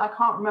to mind. I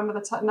can't remember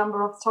the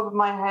number off the top of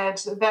my head.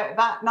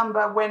 That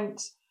number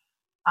went.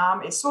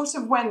 It sort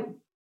of went.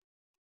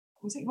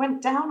 It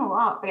went down or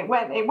up? It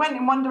went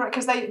in one direction,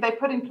 because they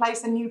put in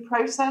place a new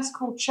process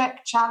called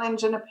check,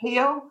 challenge, and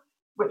appeal,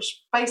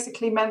 which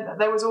basically meant that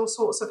there was all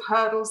sorts of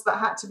hurdles that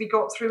had to be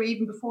got through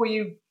even before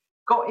you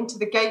got into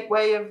the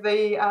gateway of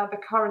the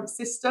current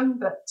system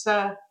that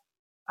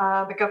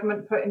the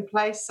government put in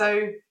place.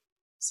 So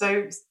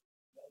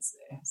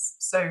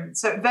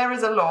there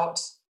is a lot.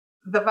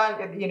 The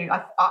value,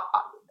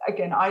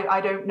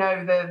 I don't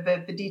know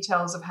the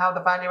details of how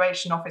the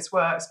valuation office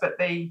works, but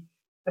the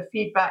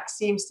feedback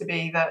seems to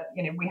be that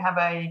we have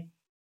a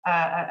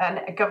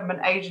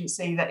government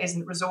agency that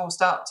isn't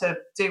resourced up to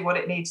do what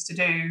it needs to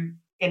do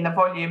in the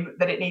volume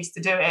that it needs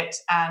to do it,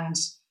 and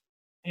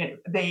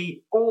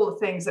all the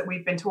things that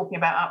we've been talking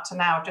about up to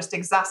now just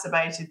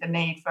exacerbated the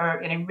need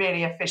for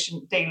really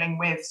efficient dealing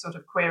with sort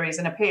of queries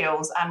and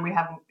appeals, and we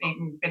haven't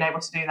even been able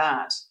to do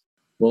that.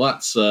 Well,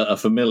 that's a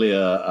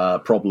familiar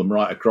problem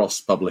right across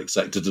public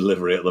sector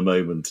delivery at the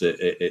moment,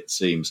 it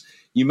seems.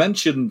 You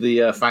mentioned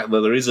the fact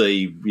that there is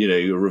a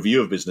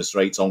review of business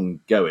rates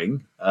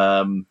ongoing.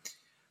 I'm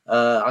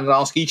going to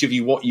ask each of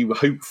you what you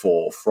hope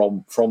for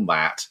from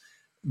that,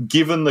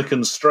 given the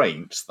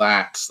constraint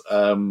that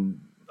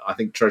I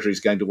think Treasury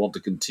is going to want to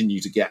continue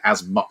to get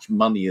as much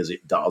money as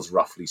it does,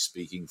 roughly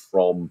speaking,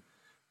 from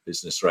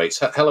business rates.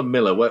 Helen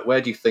Miller,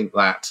 where do you think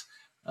that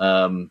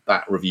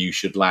review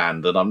should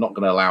land? And I'm not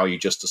going to allow you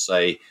just to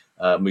say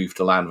move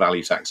to land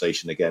value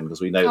taxation again,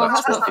 because we know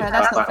that's not fair.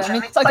 That's not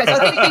fair. So I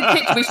think big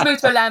picture, we should move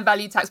to a land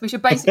value tax. We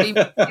should basically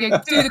do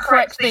the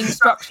correct thing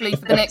structurally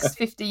for the next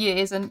 50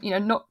 years, and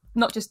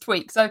not just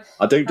tweak. So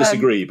I don't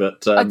disagree,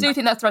 but I do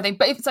think that's the right thing.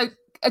 But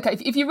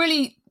if you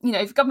really,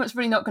 if government's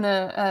really not going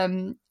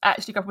to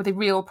actually grapple with the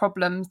real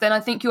problems, then I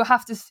think you'll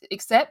have to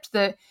accept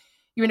that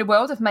you're in a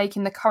world of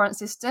making the current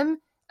system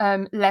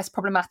less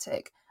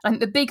problematic. I think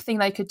the big thing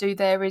they could do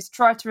there is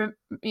try to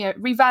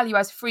revalue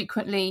as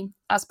frequently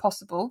as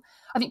possible.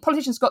 I think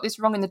politicians got this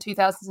wrong in the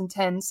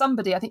 2010s.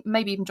 Somebody, I think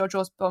maybe even George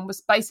Osborne,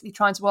 was basically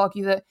trying to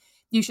argue that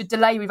you should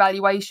delay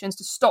revaluations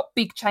to stop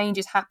big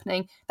changes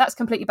happening. That's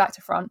completely back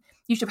to front.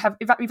 You should have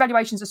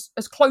revaluations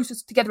as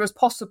close together as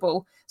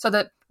possible so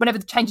that whenever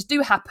the changes do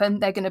happen,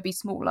 they're going to be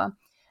smaller.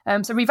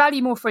 So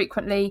revalue more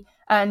frequently,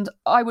 and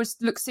I would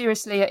look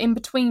seriously at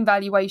in-between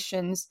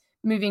valuations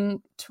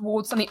moving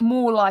towards something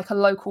more like a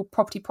local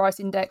property price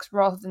index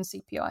rather than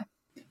CPI.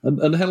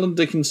 And Helen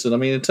Dickinson, I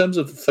mean, in terms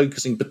of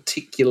focusing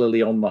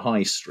particularly on the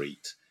high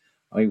street,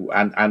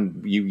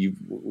 and you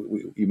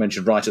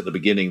mentioned right at the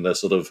beginning the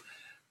sort of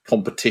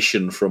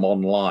competition from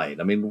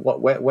online. I mean,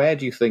 where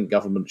do you think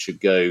government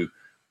should go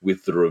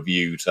with the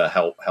review to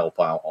help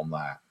out on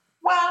that?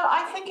 Well,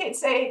 I think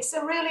it's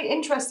a really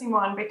interesting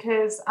one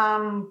because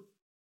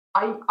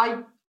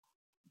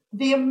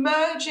the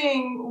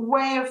emerging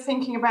way of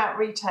thinking about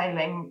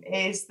retailing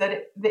is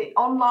that the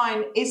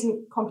online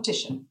isn't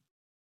competition,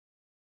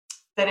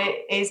 that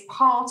it is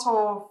part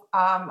of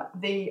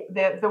the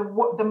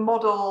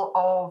model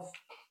of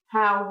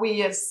how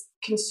we as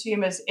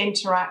consumers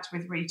interact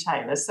with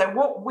retailers. So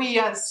what we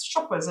as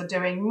shoppers are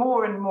doing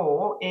more and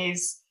more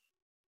is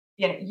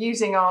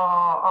using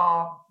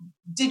our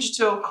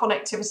digital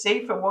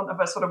connectivity, for want of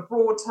a sort of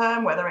broad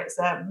term, whether it's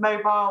a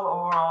mobile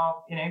or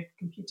our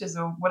computers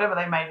or whatever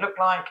they may look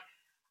like,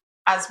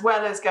 as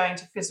well as going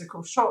to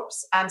physical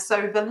shops. And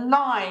so the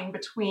line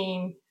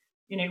between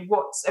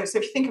so if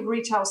you think of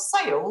retail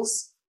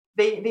sales,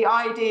 the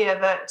idea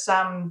that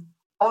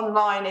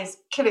online is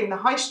killing the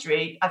high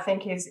street, I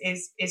think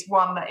is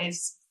one that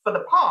is for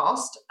the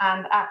past.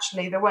 And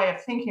actually the way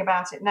of thinking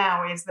about it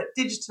now is that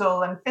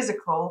digital and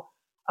physical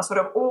are sort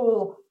of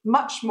all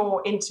much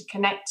more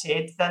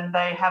interconnected than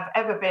they have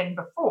ever been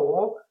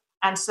before.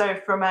 And so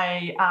from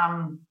a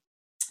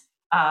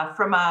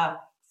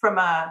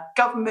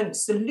government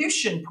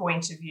solution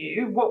point of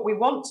view, what we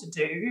want to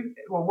do,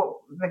 or what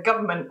the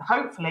government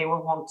hopefully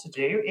will want to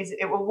do, is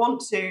it will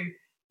want to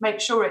make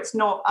sure it's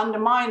not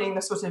undermining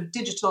the sort of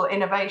digital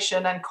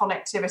innovation and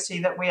connectivity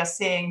that we are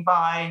seeing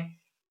by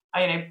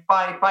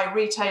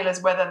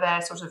retailers, whether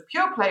they're sort of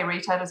pure play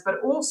retailers, but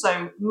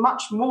also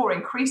much more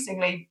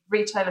increasingly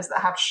retailers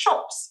that have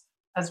shops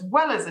as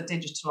well as a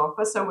digital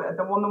offer. So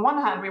on the one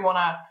hand, we want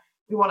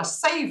to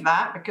save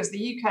that because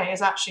the UK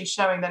is actually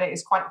showing that it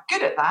is quite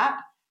good at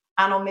that.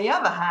 And on the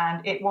other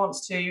hand, it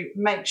wants to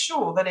make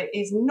sure that it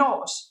is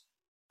not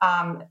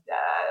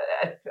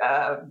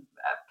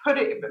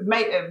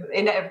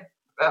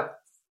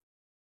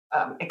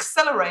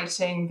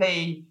accelerating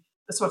the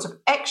sort of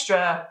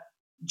extra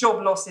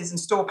job losses and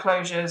store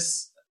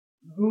closures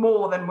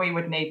more than we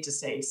would need to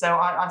see. So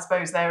I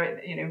suppose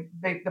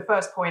the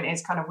first point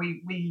is kind of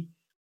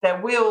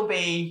there will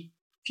be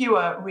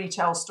fewer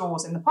retail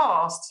stores in the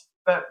past,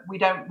 but we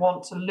don't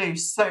want to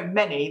lose so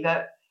many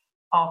that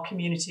our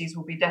communities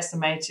will be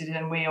decimated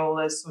and we all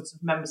as sorts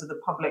of members of the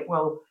public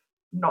will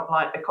not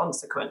like the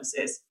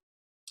consequences.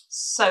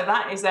 So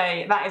that is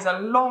a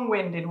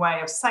long-winded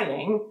way of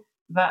saying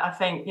that I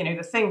think,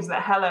 the things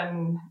that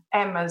Helen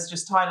M has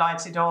just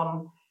highlighted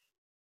on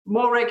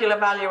more regular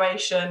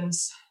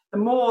valuations, the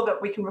more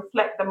that we can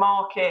reflect the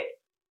market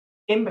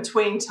in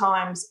between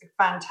times,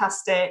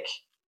 fantastic.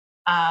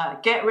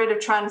 Get rid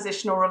of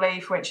transitional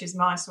relief, which is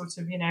my sort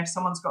of, if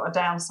someone's got a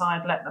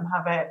downside, let them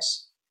have it.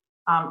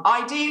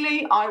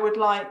 Ideally, I would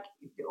like,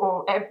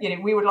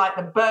 we would like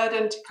the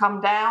burden to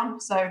come down.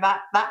 So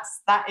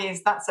that's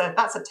a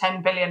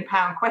 £10 billion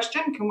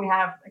question. Can we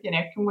have,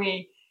 can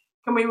we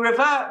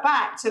revert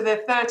back to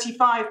the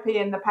 35p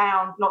in the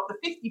pound, not the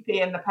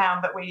 50p in the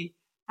pound that we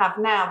have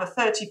now, the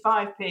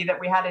 35p that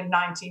we had in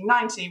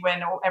 1990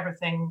 when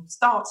everything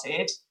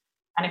started?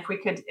 And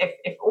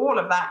if all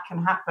of that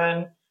can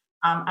happen,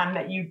 and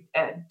that you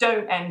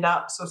don't end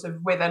up sort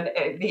of with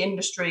the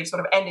industry sort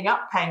of ending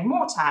up paying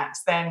more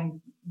tax,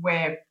 then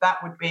that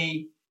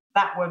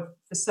would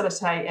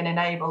facilitate and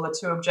enable the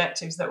two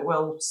objectives that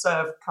will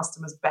serve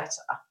customers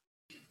better.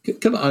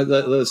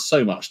 There's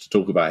so much to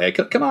talk about here.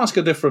 Can I ask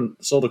a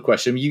different sort of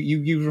question?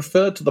 You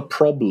referred to the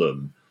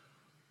problem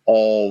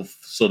of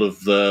sort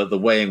of the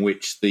way in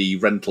which the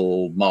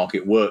rental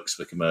market works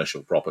for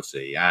commercial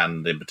property,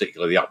 and in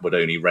particular the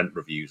upward-only rent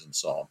reviews and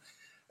so on.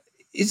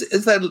 Is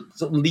there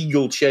sort of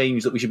legal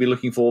change that we should be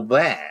looking for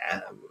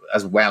there,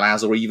 as well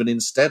as or even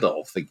instead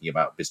of thinking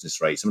about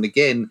business rates? I mean,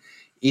 again,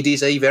 it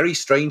is a very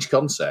strange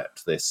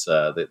concept, this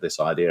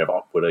idea of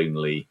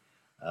upward-only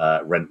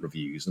rent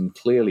reviews, and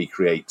clearly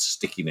creates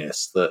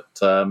stickiness that,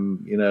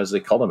 as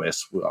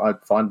economists, I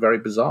find very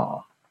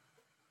bizarre.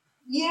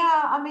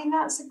 Yeah, I mean,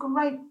 that's a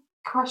great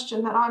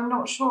question that I'm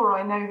not sure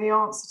I know the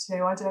answer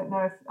to. I don't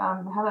know if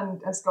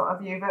Helen has got a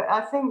view, but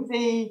I think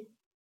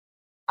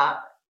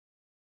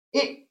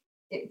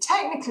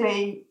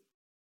technically,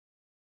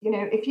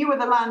 if you were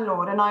the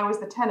landlord and I was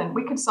the tenant,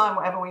 we could sign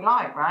whatever we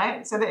like,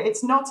 right? So that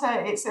it's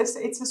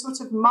a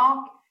sort of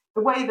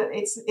the way that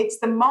it's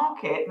the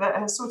market that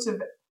has sort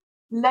of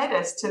led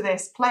us to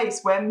this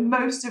place where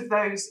most of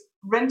those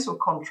rental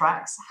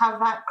contracts have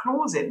that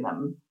clause in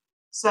them.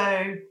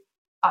 So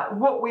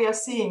what we are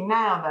seeing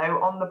now,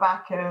 though, on the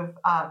back of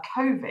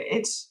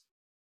COVID,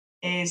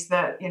 is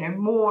that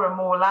more and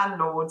more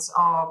landlords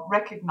are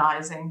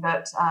recognizing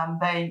that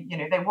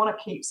they want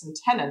to keep some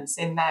tenants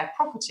in their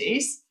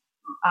properties,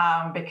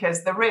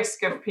 because the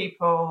risk of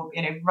people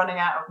running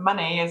out of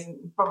money is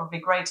probably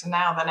greater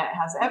now than it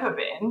has ever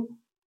been,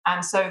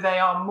 and so they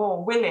are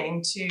more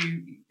willing to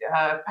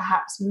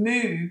perhaps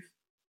move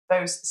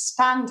those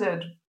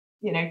standard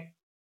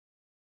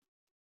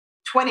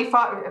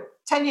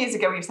 10 years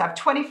ago, we used to have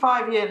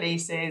 25-year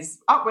leases,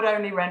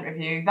 upward-only rent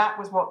review. That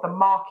was what the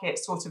market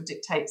sort of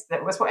dictates.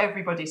 That was what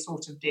everybody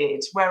sort of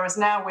did. Whereas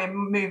now we're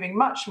moving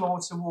much more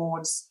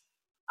towards,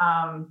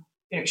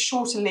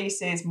 shorter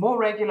leases, more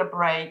regular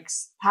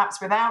breaks,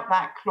 perhaps without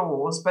that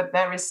clause. But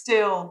there is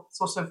still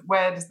sort of,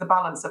 where does the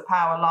balance of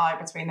power lie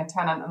between the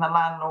tenant and the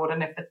landlord?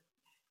 And if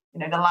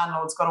the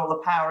landlord's got all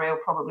the power, he'll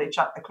probably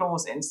chuck the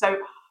clause in. So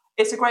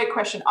it's a great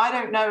question. I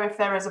don't know if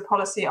there is a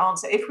policy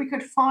answer. If we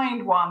could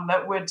find one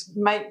that would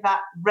make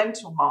that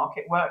rental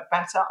market work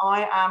better,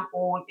 I am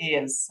all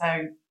ears.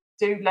 So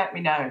do let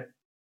me know.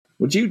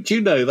 Well, do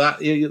you know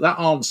that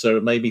answer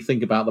made me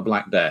think about the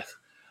Black Death?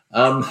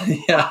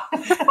 Yeah,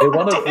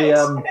 one of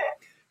the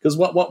because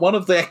one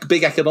of the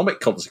big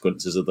economic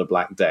consequences of the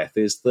Black Death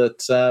is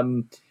that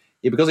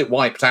because it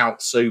wiped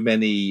out so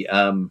many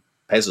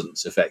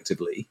peasants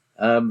effectively.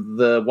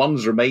 The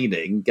ones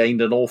remaining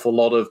gained an awful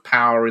lot of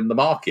power in the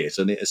market,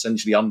 and it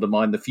essentially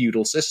undermined the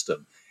feudal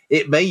system.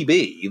 It may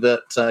be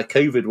that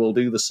COVID will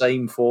do the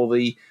same for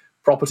the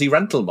property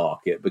rental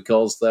market,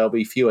 because there'll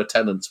be fewer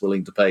tenants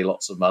willing to pay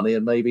lots of money,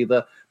 and maybe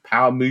the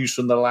power moves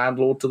from the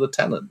landlord to the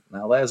tenant.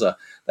 Now, there's a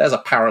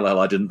parallel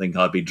I didn't think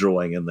I'd be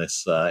drawing in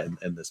this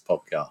in this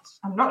podcast.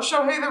 I'm not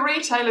sure who the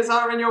retailers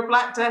are in your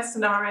Black Death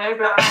scenario,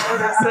 but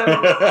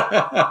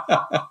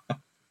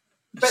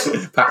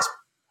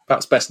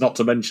perhaps best not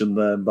to mention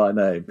them by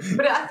name.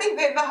 But I think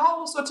that the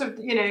whole sort of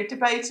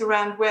debate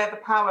around where the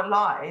power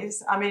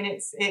lies, I mean,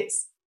 it's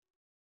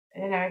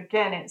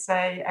again, it's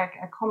a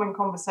common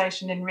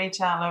conversation in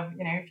retail of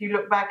if you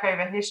look back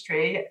over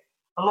history,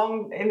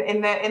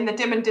 in the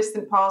dim and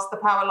distant past, the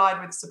power lied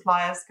with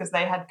suppliers because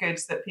they had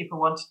goods that people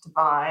wanted to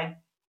buy.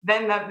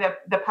 Then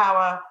the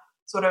power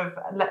sort of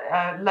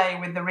lay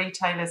with the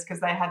retailers because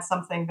they had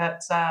something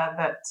that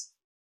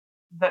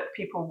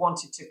people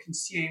wanted to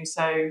consume,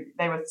 so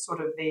they were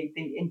sort of the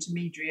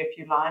intermediary, if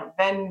you like.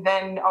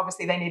 Then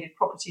obviously they needed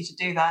property to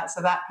do that,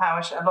 so that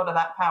power, a lot of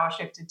that power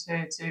shifted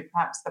to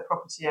perhaps the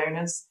property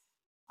owners.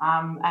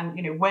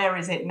 And where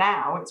is it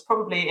now? It's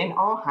probably in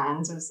our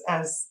hands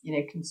as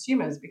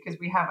consumers, because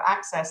we have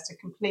access to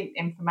complete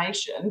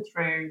information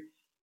through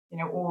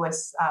all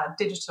this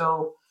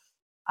digital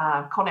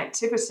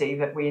connectivity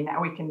that we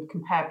can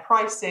compare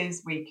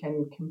prices, we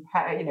can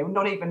compare,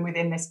 not even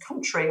within this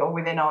country or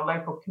within our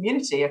local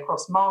community,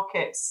 across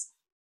markets,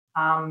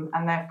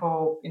 and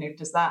therefore,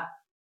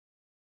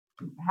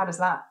 how does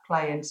that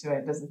play into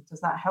it?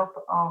 Does that help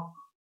our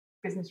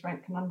business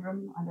rate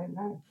conundrum? I don't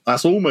know.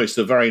 That's almost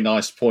a very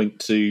nice point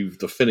to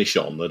finish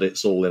on, that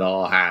it's all in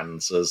our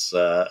hands as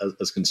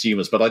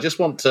consumers. But I just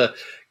want to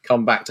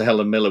come back to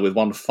Helen Miller with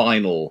one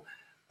final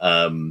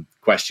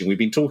question. We've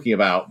been talking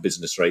about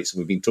business rates, and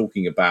we've been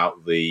talking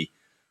about the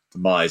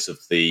demise of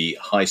the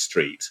high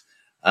street.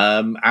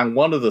 And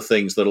one of the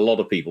things that a lot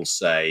of people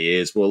say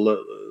is, well,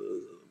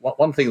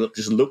 one thing that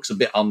just looks a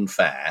bit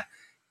unfair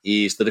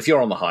is that if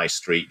you're on the high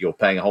street, you're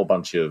paying a whole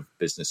bunch of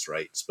business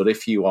rates. But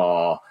if you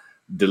are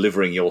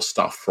delivering your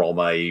stuff from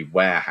a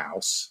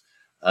warehouse,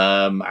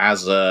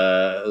 as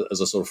a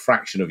sort of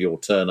fraction of your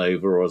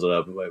turnover or as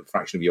a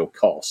fraction of your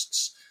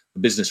costs, the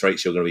business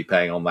rates you're going to be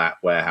paying on that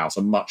warehouse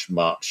are much,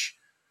 much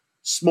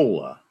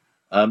smaller.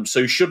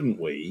 So shouldn't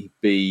we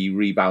be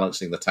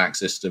rebalancing the tax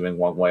system in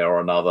one way or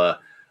another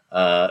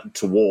so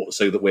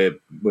that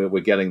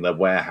we're getting the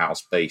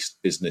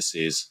warehouse-based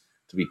businesses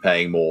to be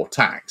paying more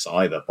tax,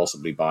 either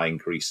possibly by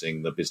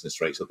increasing the business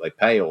rates that they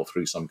pay or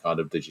through some kind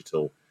of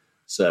digital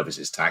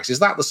services tax? Is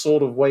that the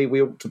sort of way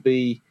we ought to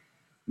be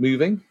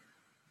moving?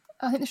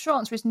 I think the short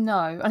answer is no.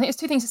 I think there's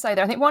two things to say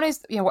there. I think one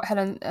is, what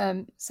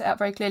Helen set out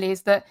very clearly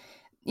is that,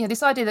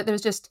 this idea that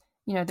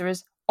there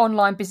is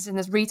online business and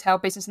there's retail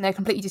business and they're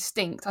completely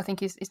distinct, I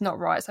think is not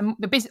right. So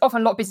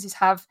often a lot of businesses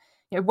have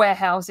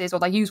warehouses,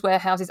 or they use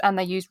warehouses and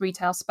they use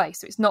retail space.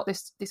 So it's not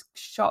this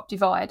sharp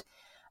divide.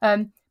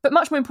 But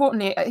much more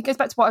importantly, it goes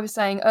back to what I was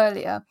saying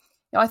earlier.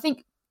 I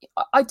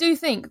do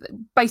think that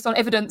based on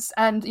evidence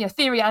and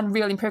theory and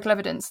real empirical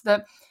evidence,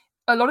 that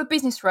a lot of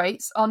business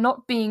rates are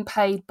not being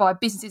paid by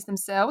businesses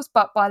themselves,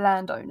 but by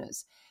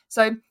landowners.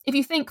 So if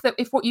you think that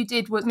if what you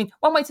did was,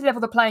 one way to level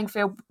the playing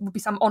field would be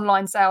some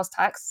online sales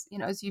tax,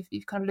 as you've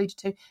kind of alluded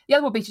to. The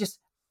other would be to just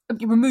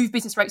remove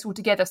business rates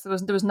altogether, so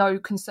there was no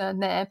concern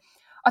there.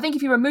 I think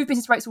if you remove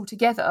business rates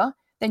altogether,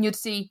 then you'd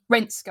see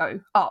rents go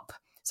up.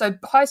 So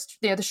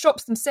the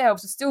shops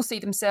themselves would still see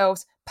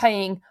themselves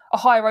paying a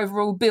higher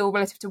overall bill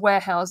relative to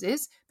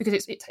warehouses,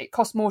 because it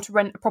costs more to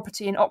rent a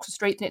property in Oxford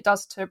Street than it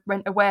does to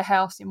rent a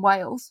warehouse in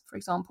Wales, for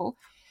example.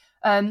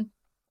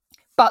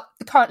 But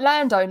the current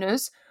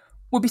landowners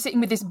would be sitting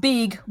with this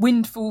big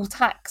windfall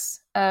tax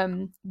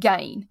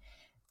gain.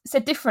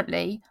 Said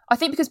differently, I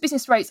think because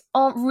business rates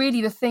aren't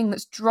really the thing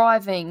that's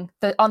driving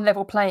the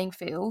unlevel playing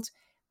field,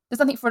 there's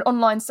nothing for an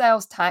online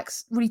sales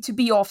tax really to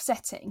be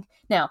offsetting.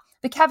 Now,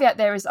 the caveat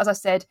there is, as I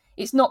said,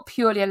 it's not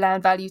purely a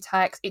land value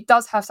tax. It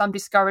does have some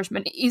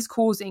discouragement. It is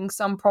causing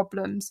some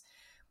problems.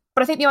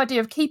 But I think the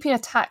idea of keeping a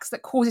tax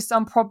that causes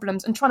some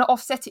problems and trying to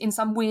offset it in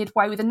some weird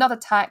way with another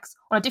tax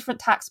on a different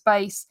tax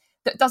base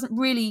that doesn't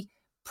really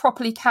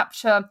properly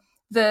capture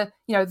the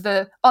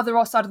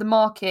other side of the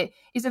market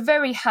is a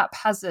very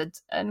haphazard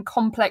and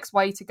complex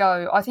way to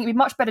go. I think it'd be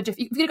much better if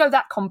you go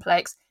that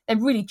complex,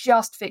 then really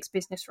just fix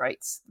business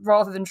rates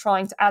rather than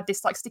trying to add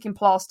this sticking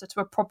plaster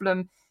to a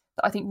problem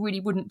that I think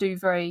really wouldn't do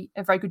a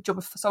very good job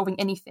of solving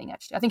anything.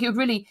 Actually, I think it would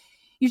really,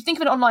 you'd think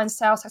of an online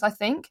sales tax, I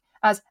think,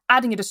 as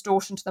adding a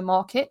distortion to the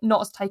market, not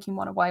as taking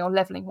one away or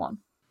levelling one.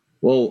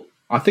 Well,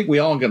 I think we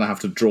are going to have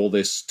to draw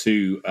this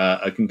to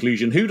a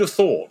conclusion. Who'd have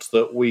thought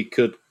that we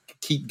could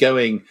keep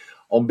going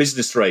on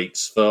business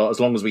rates for as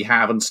long as we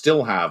have and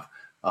still have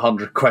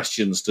 100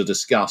 questions to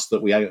discuss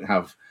that we don't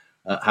have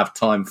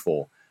time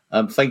for?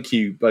 Thank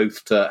you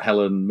both to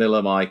Helen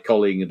Miller, my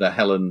colleague, and to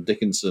Helen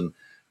Dickinson,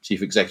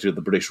 Chief Executive of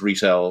the British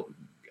Retail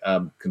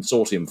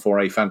Consortium, for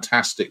a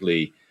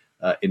fantastically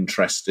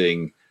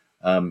interesting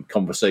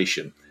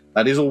conversation.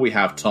 That is all we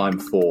have time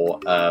for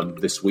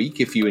this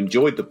week. If you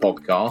enjoyed the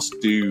podcast,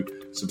 do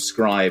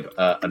subscribe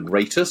and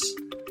rate us.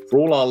 For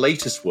all our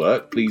latest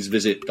work, please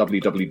visit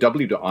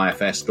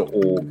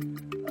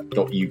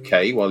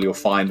www.ifs.org.uk, where you'll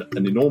find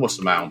an enormous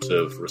amount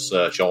of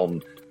research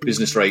on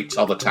business rates,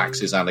 other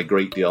taxes, and a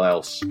great deal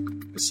else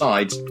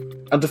besides.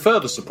 And to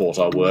further support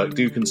our work,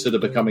 do consider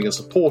becoming a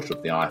supporter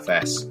of the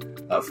IFS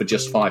for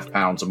just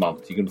 £5 a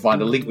month. You can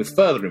find a link with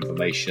further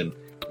information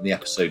in the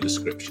episode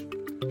description.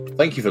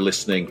 Thank you for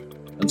listening,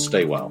 and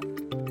stay well.